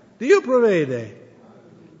 Dio provvede.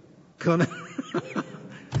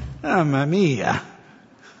 Mamma mia.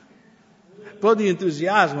 Un po' di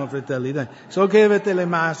entusiasmo, fratelli. Dai. So che avete le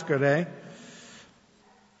maschere,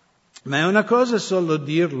 ma è una cosa solo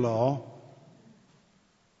dirlo,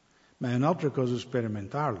 ma è un'altra cosa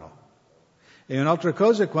sperimentarlo. È un'altra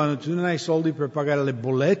cosa quando tu non hai soldi per pagare le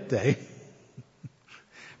bollette,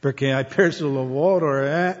 perché hai perso il lavoro,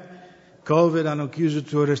 Covid, hanno chiuso il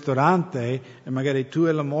tuo ristorante e magari tu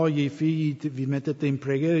e la moglie e i figli vi mettete in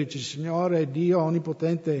preghiera e dici, Signore, Dio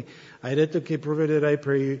Onnipotente, hai detto che provvederai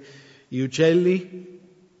per gli uccelli?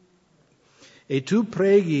 E tu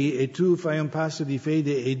preghi e tu fai un passo di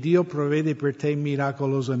fede e Dio provvede per te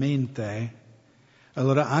miracolosamente,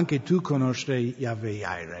 allora anche tu conosci Yahweh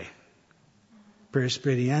Yireh per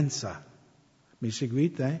esperienza. Mi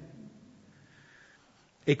seguite?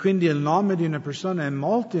 E quindi il nome di una persona è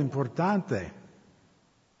molto importante.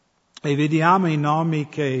 E vediamo i nomi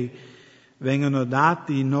che vengono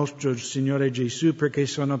dati al nostro Signore Gesù perché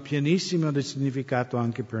sono pienissimi di significato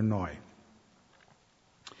anche per noi.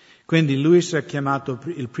 Quindi lui si è chiamato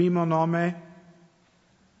il primo nome,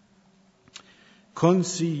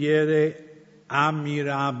 consigliere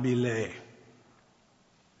ammirabile.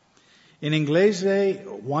 In inglese,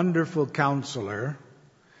 wonderful counselor,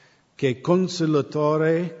 che è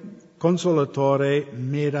consolatore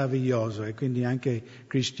meraviglioso. E quindi anche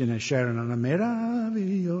Christian e Sharon hanno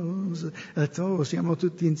meraviglioso. Siamo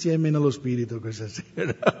tutti insieme nello spirito questa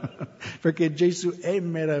sera. Perché Gesù è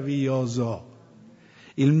meraviglioso.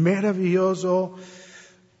 Il meraviglioso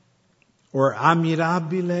o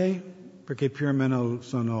ammirabile, perché più o meno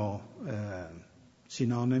sono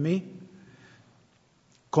sinonimi,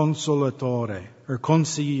 consolatore o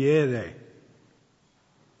consigliere.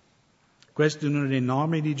 Questo è uno dei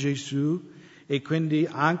nomi di Gesù e quindi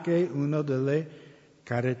anche una delle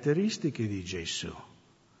caratteristiche di Gesù.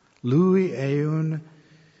 Lui è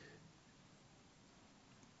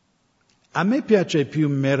A me piace più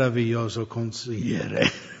meraviglioso consigliere,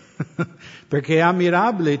 perché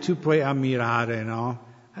ammirabile tu puoi ammirare,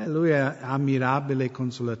 no? Lui è ammirabile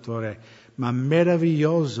consolatore, ma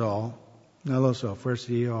meraviglioso, non lo so,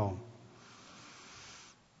 forse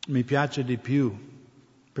mi piace di più,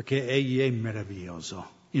 perché egli è meraviglioso.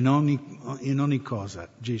 In ogni cosa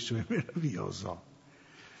Gesù è meraviglioso.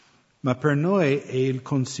 Ma per noi è il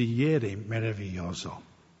consigliere meraviglioso.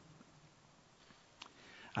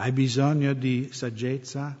 Hai bisogno di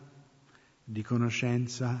saggezza, di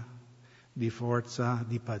conoscenza, di forza,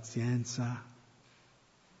 di pazienza,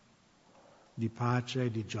 di pace,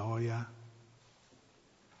 di gioia.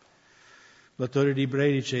 L'autore di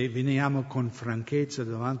Ebrei dice, veniamo con franchezza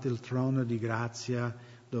davanti al trono di grazia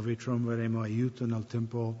dove troveremo aiuto nel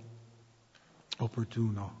tempo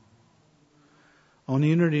opportuno.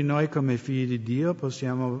 Ognuno di noi come figli di Dio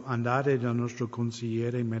possiamo andare dal nostro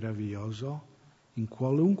consigliere meraviglioso in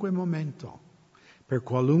qualunque momento, per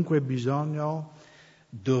qualunque bisogno,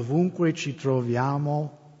 dovunque ci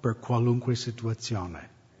troviamo, per qualunque situazione.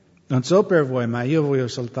 Non so per voi, ma io voglio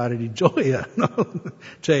saltare di gioia, no?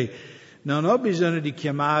 Cioè, non ho bisogno di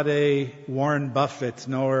chiamare Warren Buffett,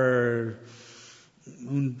 no?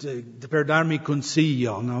 Per darmi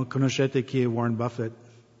consiglio, no? Conoscete chi è Warren Buffett?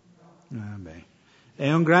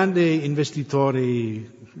 È un grande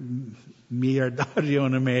investitore miliardario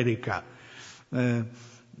in America.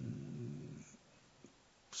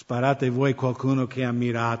 Sparate voi qualcuno che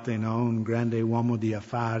ammirate, no? Un grande uomo di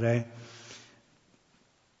affari.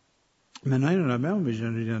 Ma noi non abbiamo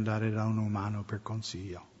bisogno di andare da un umano per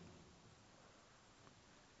consiglio.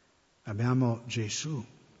 Abbiamo Gesù,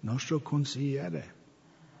 nostro consigliere.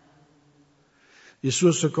 Il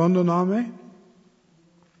suo secondo nome?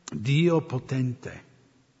 Dio potente.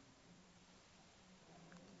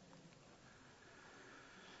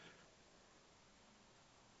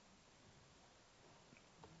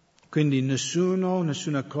 Quindi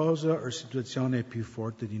nessuna cosa o situazione è più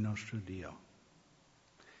forte di nostro Dio.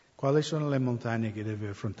 Quali sono le montagne che deve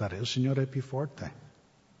affrontare? Il Signore è più forte.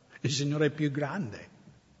 Il Signore è più grande.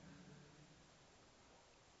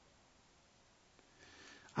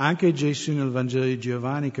 Anche Gesù nel Vangelo di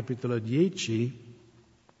Giovanni, capitolo 10,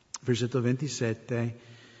 versetto 27,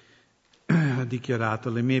 ha dichiarato,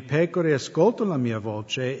 le mie pecore ascoltano la mia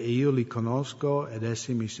voce e io li conosco ed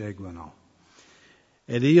essi mi seguono.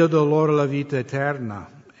 Ed io do loro la vita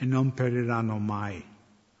eterna e non periranno mai.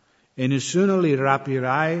 E nessuno li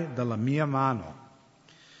rapirai dalla mia mano.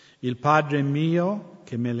 Il Padre mio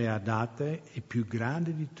che me le ha date è più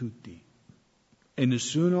grande di tutti e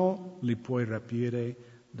nessuno li può rapire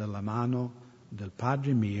dalla mano del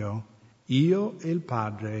Padre mio. Io e il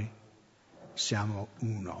Padre siamo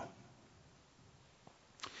uno.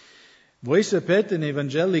 Voi sapete nei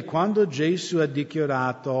Vangeli quando Gesù ha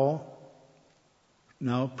dichiarato,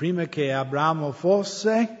 prima che Abramo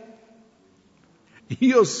fosse,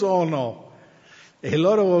 io sono, e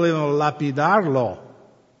loro volevano lapidarlo.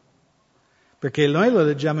 Perché noi lo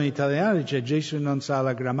leggiamo in italiano e dice Gesù non sa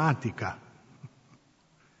la grammatica.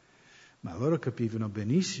 Ma loro capivano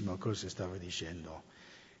benissimo cosa stava dicendo.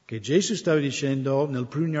 Che Gesù stava dicendo nel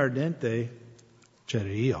pruno ardente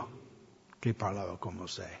c'era io che parlavo con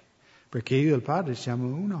Mosè. Perché io e il Padre siamo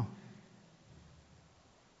uno.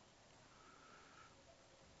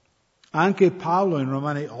 Anche Paolo in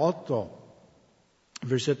Romani 8,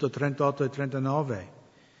 versetto 38 e 39,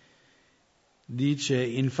 dice,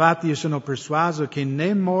 infatti io sono persuaso che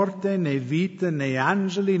né morte, né vita, né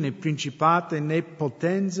angeli, né principati, né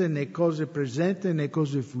potenze, né cose presenti, né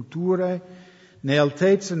cose future, né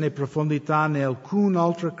altezza, né profondità, né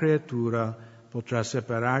alcun'altra creatura potrà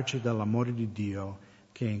separarci dall'amore di Dio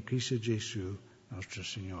che è in Cristo Gesù, nostro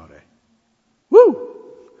Signore.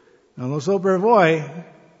 Non lo so per voi.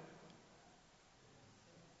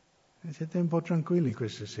 Siete un po' tranquilli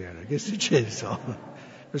questa sera. Che è successo?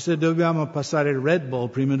 Forse dobbiamo passare il Red Bull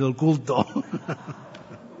prima del culto.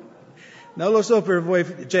 Non lo so per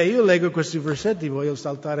voi. Cioè, io leggo questi versetti, voglio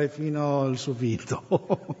saltare fino al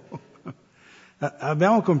soffitto.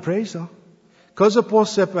 Abbiamo compreso? Cosa può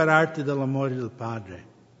separarti dall'amore del Padre?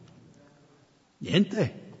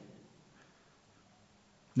 Niente.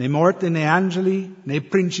 Né morte, né angeli, né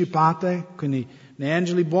principate, quindi né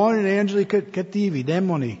angeli buoni, né angeli cattivi,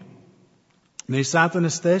 demoni, né Satana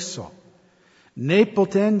stesso, né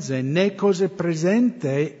potenze, né cose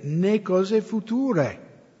presenti, né cose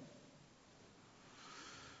future,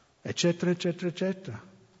 eccetera, eccetera, eccetera.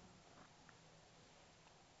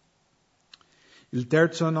 Il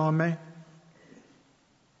terzo nome,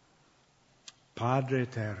 Padre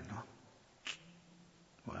Eterno.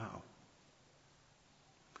 Wow.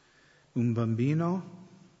 Un bambino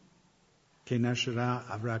che nascerà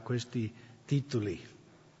avrà questi titoli,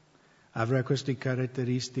 avrà queste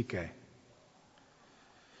caratteristiche.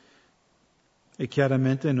 E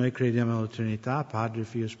chiaramente noi crediamo alla Trinità, Padre,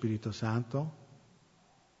 Figlio e Spirito Santo.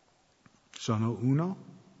 Sono uno.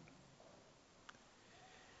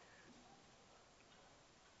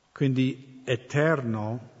 Quindi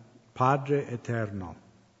eterno, Padre eterno.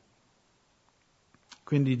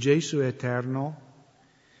 Quindi Gesù è eterno.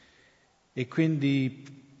 E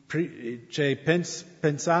quindi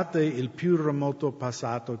pensate il più remoto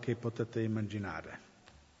passato che potete immaginare.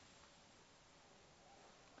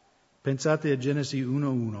 Pensate a Genesi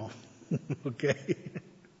 1:1, ok?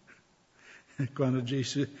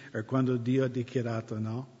 Quando Dio ha dichiarato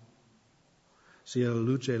no? Sia la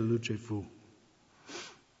luce e la luce fu.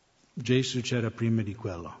 Gesù c'era prima di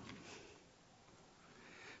quello.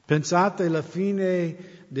 Pensate alla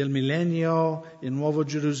fine del millennio, il nuovo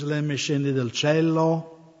Gerusalemme scende dal cielo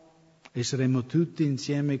e saremo tutti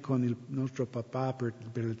insieme con il nostro papà per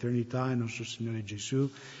l'eternità, il nostro Signore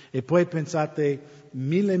Gesù. E poi pensate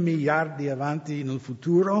 1.000 miliardi avanti nel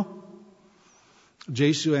futuro,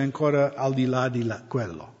 Gesù è ancora al di là di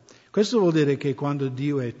quello. Questo vuol dire che quando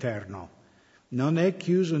Dio è eterno, non è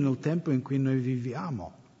chiuso nel tempo in cui noi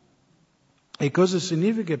viviamo. E cosa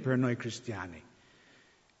significa per noi cristiani?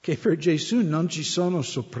 Che per Gesù non ci sono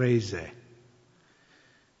sorprese.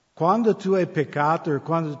 Quando tu hai peccato e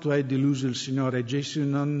quando tu hai deluso il Signore, Gesù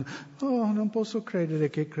non posso credere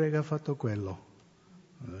che Craig ha fatto quello.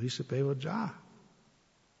 Lui sapevo già.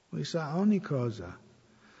 Lui sa ogni cosa.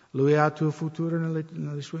 Lui ha il tuo futuro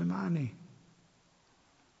nelle sue mani.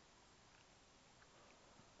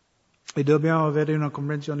 E dobbiamo avere una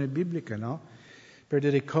comprensione biblica, no? Per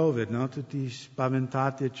dire Covid, no? Tutti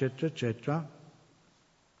spaventati, eccetera, eccetera.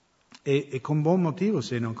 E con buon motivo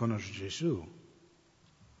se non conosci Gesù.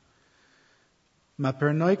 Ma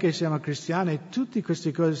per noi che siamo cristiani, tutte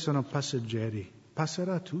queste cose sono passeggeri.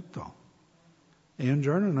 Passerà tutto. E un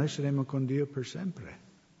giorno noi saremo con Dio per sempre.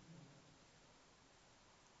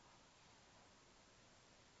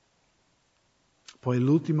 Poi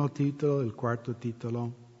l'ultimo titolo, il quarto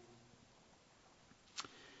titolo,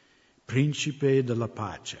 Principe della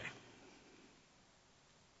pace.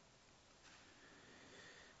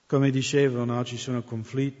 Come dicevo, no, ci sono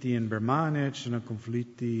conflitti in Birmania, ci sono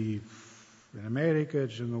conflitti in America,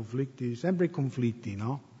 ci sono conflitti, sempre conflitti,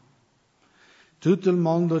 no? Tutto il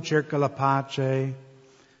mondo cerca la pace.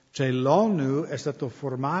 Cioè l'ONU è stato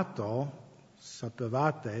formato,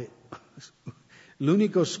 sapevate,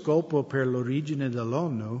 l'unico scopo per l'origine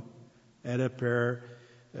dell'ONU era per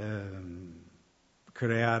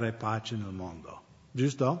creare pace nel mondo.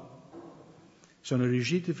 Giusto? Sono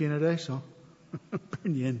riusciti fino adesso? Per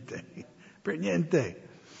niente.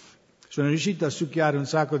 Sono riusciti a succhiare un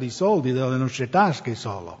sacco di soldi dalle nostre tasche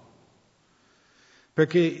solo.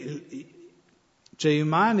 Perché cioè, gli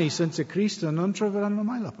umani senza Cristo non troveranno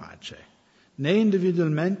mai la pace, né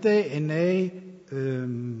individualmente e né,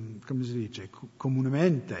 come si dice,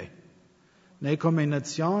 comunemente, né come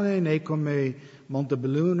nazione, né come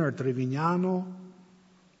Montebelluno o Trevignano,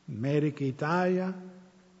 America, Italia.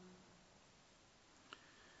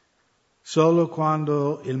 Solo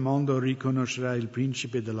quando il mondo riconoscerà il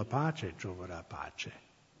principe della pace troverà pace,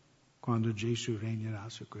 quando Gesù regnerà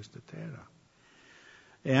su questa terra.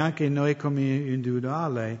 E anche noi come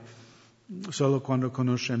individuale, solo quando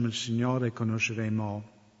conosciamo il Signore conosceremo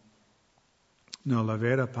la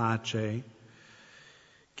vera pace,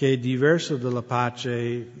 che è diversa dalla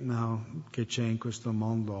pace che c'è in questo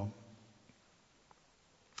mondo.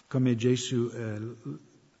 Come Gesù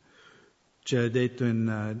ci ha detto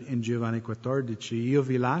in Giovanni 14, io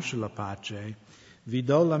vi lascio la pace, vi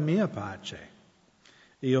do la mia pace.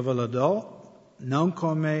 Io ve la do non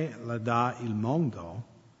come la dà il mondo.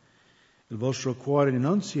 Il vostro cuore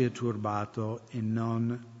non sia turbato e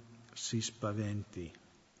non si spaventi.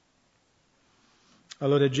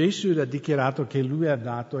 Allora Gesù ha dichiarato che Lui ha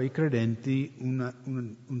dato ai credenti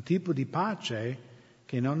un tipo di pace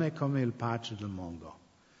che non è come il pace del mondo.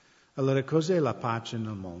 Allora cos'è la pace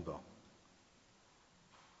nel mondo?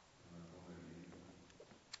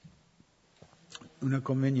 Una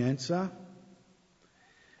convenienza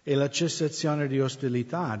e la cessazione di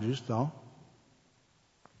ostilità, giusto?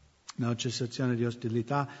 No, cessazione di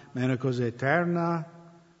ostilità, ma è una cosa eterna,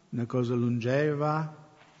 una cosa longeva,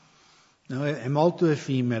 no, è molto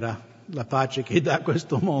effimera la pace che dà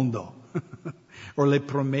questo mondo, o le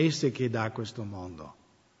promesse che dà questo mondo.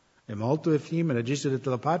 È molto effimera. Gesù ha detto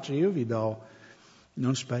la pace io vi do,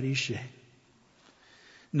 non sparisce.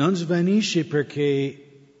 Non svanisce perché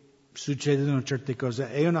succedono certe cose.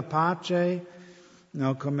 È una pace,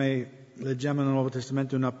 no, come leggiamo nel Nuovo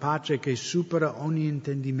Testamento, una pace che supera ogni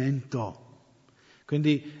intendimento.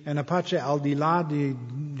 Quindi è una pace al di là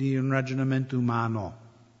di un ragionamento umano.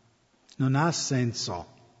 Non ha senso.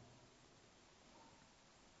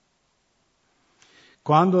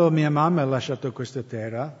 Quando mia mamma ha lasciato questa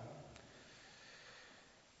terra,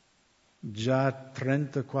 già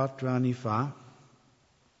 34 anni fa,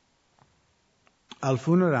 al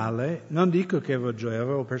funerale, non dico che avevo gioia,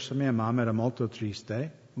 avevo perso mia mamma, era molto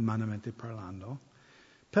triste, umanamente parlando,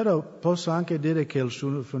 però posso anche dire che al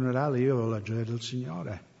suo funerale io avevo la gioia del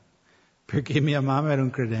Signore, perché mia mamma era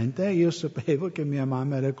un credente e io sapevo che mia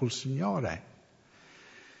mamma era col Signore.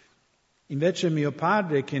 Invece mio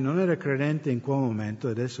padre, che non era credente in quel momento,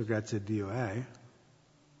 adesso grazie a Dio è,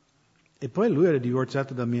 e poi lui era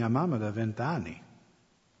divorziato da mia mamma da 20 anni.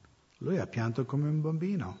 Lui ha pianto come un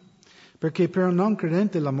bambino. Perché per un non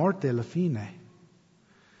credente la morte è la fine.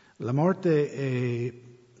 La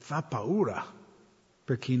morte fa paura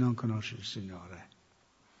per chi non conosce il Signore.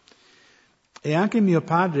 E anche mio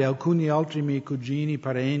padre e alcuni altri miei cugini,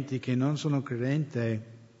 parenti che non sono credenti,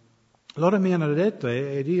 loro mi hanno detto,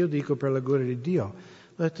 ed io dico per la gloria di Dio,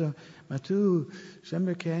 ho detto, ma tu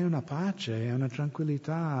sembra che hai una pace, hai una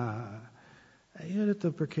tranquillità. E io ho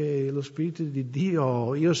detto perché lo Spirito di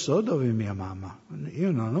Dio, io so dove è mia mamma, io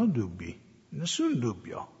non ho dubbi, nessun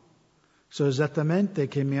dubbio. So esattamente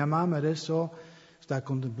che mia mamma adesso sta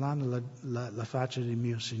contemplando la faccia del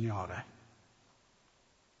mio Signore.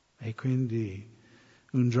 E quindi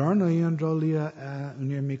un giorno io andrò lì a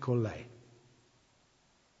unirmi con lei.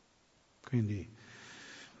 Quindi,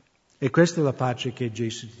 e questa è la pace che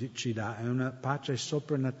Gesù ci dà, è una pace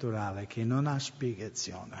soprannaturale che non ha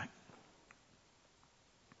spiegazione.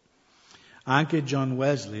 Anche John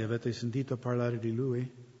Wesley, avete sentito parlare di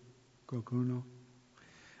lui? Qualcuno?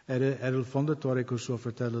 Era il fondatore con suo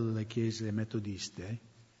fratello delle chiese metodiste,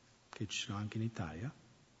 che ci sono anche in Italia.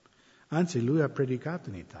 Anzi, lui ha predicato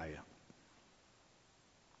in Italia.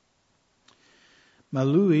 Ma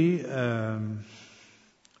lui era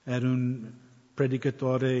un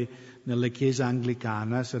predicatore nella chiesa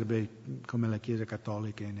anglicana, sarebbe come la chiesa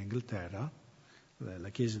cattolica in Inghilterra, la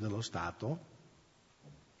chiesa dello Stato,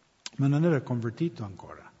 ma non era convertito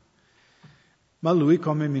ancora. Ma lui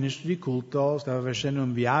come ministro di culto stava facendo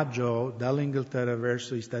un viaggio dall'Inghilterra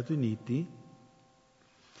verso gli Stati Uniti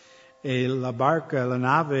e la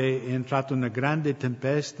nave è entrata in una grande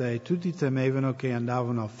tempesta e tutti temevano che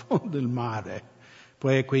andavano a fondo del mare.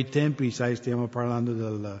 Poi a quei tempi, sai, stiamo parlando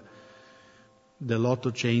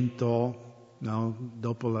dell'800, no?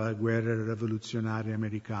 Dopo la guerra rivoluzionaria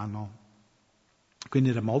americana. Quindi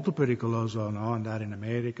era molto pericoloso, no? Andare in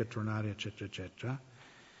America, tornare, eccetera, eccetera.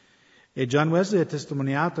 E John Wesley ha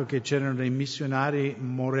testimoniato che c'erano dei missionari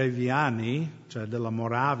moraviani, cioè della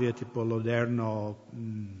Moravia, tipo l'odierno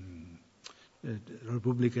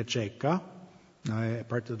Repubblica Ceca, no? È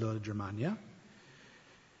parte della Germania.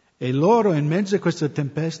 E loro in mezzo a questa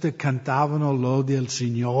tempesta cantavano lodi al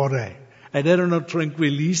Signore ed erano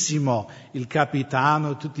tranquillissimo. Il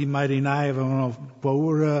capitano, tutti i marinai avevano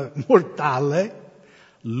paura mortale,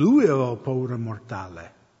 lui aveva paura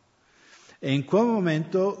mortale. E in quel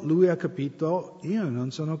momento lui ha capito, io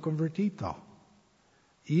non sono convertito,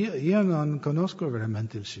 io non conosco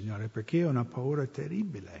veramente il Signore perché ho una paura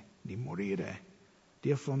terribile di morire,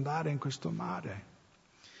 di affondare in questo mare.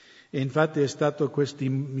 E infatti è stato questi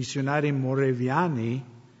missionari moraviani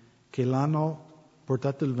che l'hanno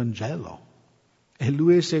portato il Vangelo. E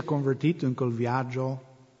lui si è convertito in quel viaggio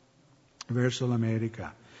verso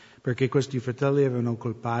l'America, perché questi fratelli avevano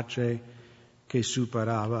quel pace che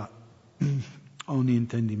superava ogni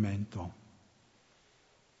intendimento.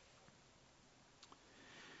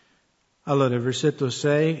 Allora, versetto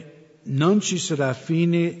 6, non ci sarà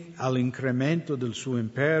fine all'incremento del suo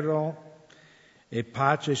impero e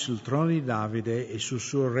pace sul trono di Davide e sul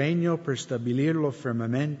suo regno per stabilirlo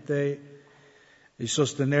fermamente e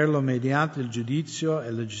sostenerlo mediante il giudizio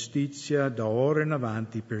e la giustizia da ora in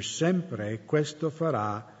avanti per sempre. Questo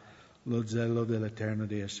farà lo zelo dell'Eterno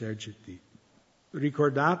dei eserciti.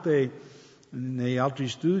 Ricordate, negli altri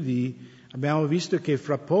studi abbiamo visto che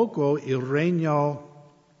fra poco il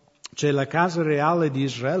regno, cioè la casa reale di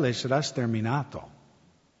Israele, sarà sterminato.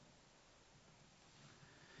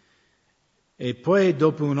 E poi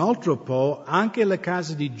dopo un altro po' anche la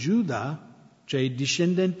casa di Giuda, cioè i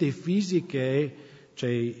discendenti fisiche,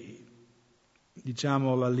 cioè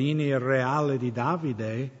diciamo la linea reale di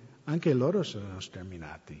Davide, anche loro saranno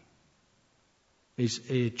sterminati.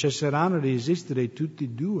 E cesseranno di esistere tutti e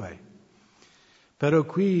due. Però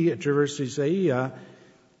qui, attraverso Isaia,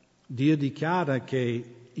 Dio dichiara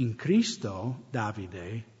che in Cristo,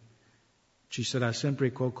 Davide, ci sarà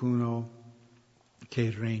sempre qualcuno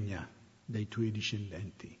che regna dei tuoi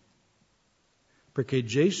discendenti. Perché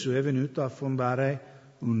Gesù è venuto a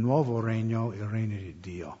fondare un nuovo regno, il regno di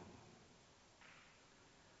Dio.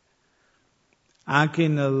 Anche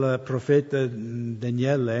nel profeta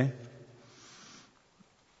Daniele,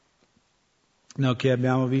 che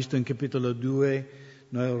abbiamo visto in capitolo 2,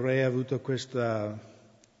 il re ha avuto questa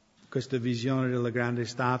visione della grande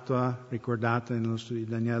statua, ricordate nello studio di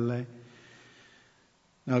Daniele,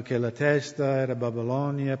 che la testa era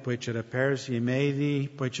Babilonia, poi c'era Persia, i Medi,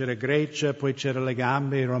 poi c'era Grecia, poi c'era le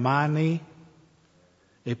gambe, i Romani,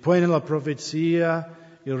 e poi nella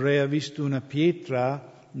profezia il re ha visto una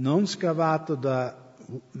pietra non scavata da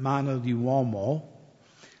mano di uomo,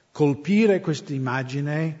 colpire questa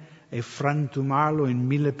immagine e frantumarlo in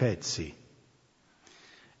 1000 pezzi.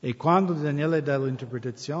 E quando Daniele dà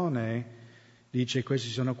l'interpretazione, dice questi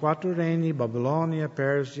sono 4 regni, Babilonia,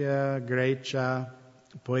 Persia, Grecia,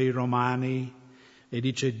 poi i Romani, e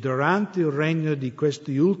dice durante il regno di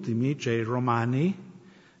questi ultimi, cioè i Romani,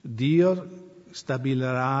 Dio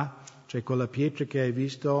stabilirà, cioè quella pietra che hai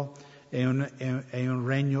visto è un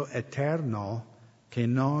regno eterno che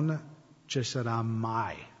non cesserà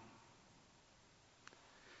mai.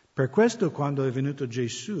 Per questo quando è venuto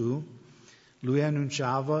Gesù, lui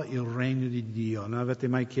annunciava il regno di Dio. Non avete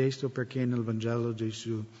mai chiesto perché nel Vangelo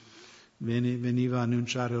Gesù veniva a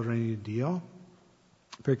annunciare il regno di Dio?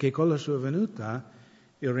 Perché con la sua venuta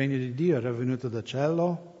il regno di Dio era venuto dal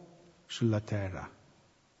cielo sulla terra.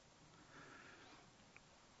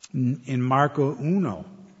 In Marco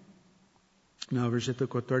 1, versetto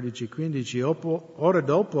 14-15, ora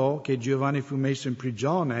dopo che Giovanni fu messo in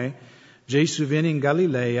prigione, Gesù venne in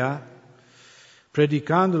Galilea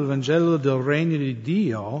predicando il Vangelo del regno di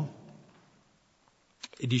Dio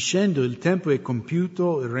e dicendo il tempo è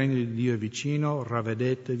compiuto, il regno di Dio è vicino,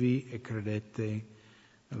 ravvedetevi e credete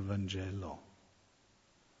nel Vangelo.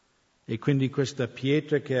 E quindi questa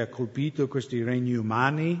pietra che ha colpito questi regni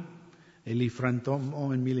umani e li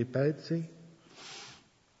frantumò in 1000 pezzi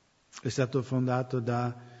è stato fondato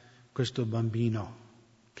da questo bambino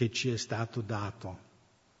che ci è stato dato,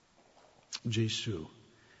 Gesù.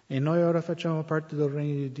 E noi ora facciamo parte del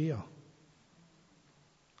regno di Dio.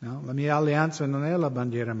 No? La mia alleanza non è la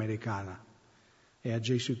bandiera americana, è a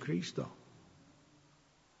Gesù Cristo.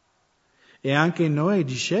 E anche noi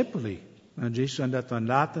discepoli. Gesù è andato,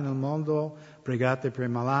 andate nel mondo, pregate per i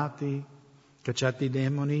malati, cacciate i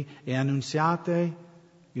demoni e annunziate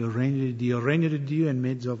il regno di Dio. Il regno di Dio è in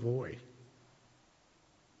mezzo a voi.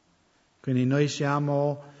 Quindi noi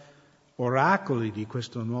siamo oracoli di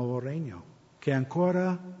questo nuovo regno, che è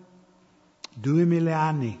ancora 2000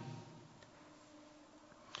 anni.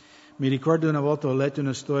 Mi ricordo una volta ho letto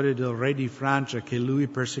una storia del re di Francia che lui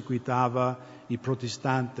perseguitava i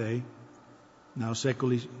protestanti,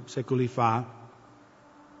 secoli fa.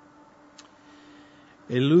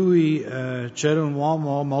 E lui, c'era un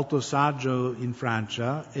uomo molto saggio in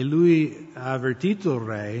Francia e lui ha avvertito il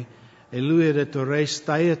re e lui ha detto: re,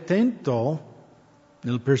 stai attento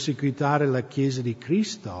nel perseguitare la Chiesa di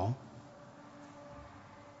Cristo,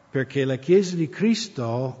 perché la Chiesa di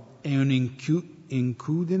Cristo è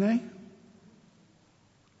un'incudine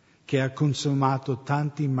che ha consumato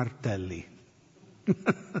tanti martelli.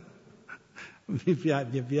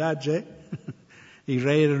 Vi piace? I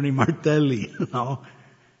re erano i martelli, no?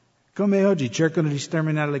 Come oggi cercano di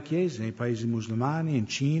sterminare le chiese nei paesi musulmani, in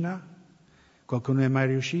Cina. Qualcuno è mai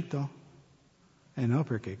riuscito? No,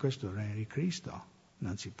 perché questo è il regno di Cristo,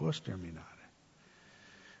 non si può sterminare.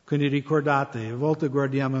 Quindi ricordate, a volte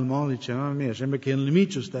guardiamo il mondo e diciamo: mamma mia, sembra che il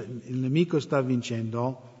nemico sta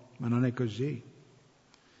vincendo, ma non è così.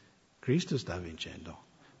 Cristo sta vincendo.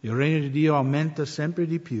 Il regno di Dio aumenta sempre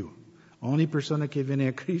di più. Ogni persona che viene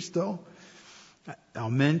a Cristo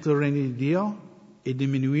aumenta il regno di Dio e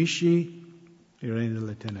diminuisce il regno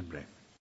delle tenebre.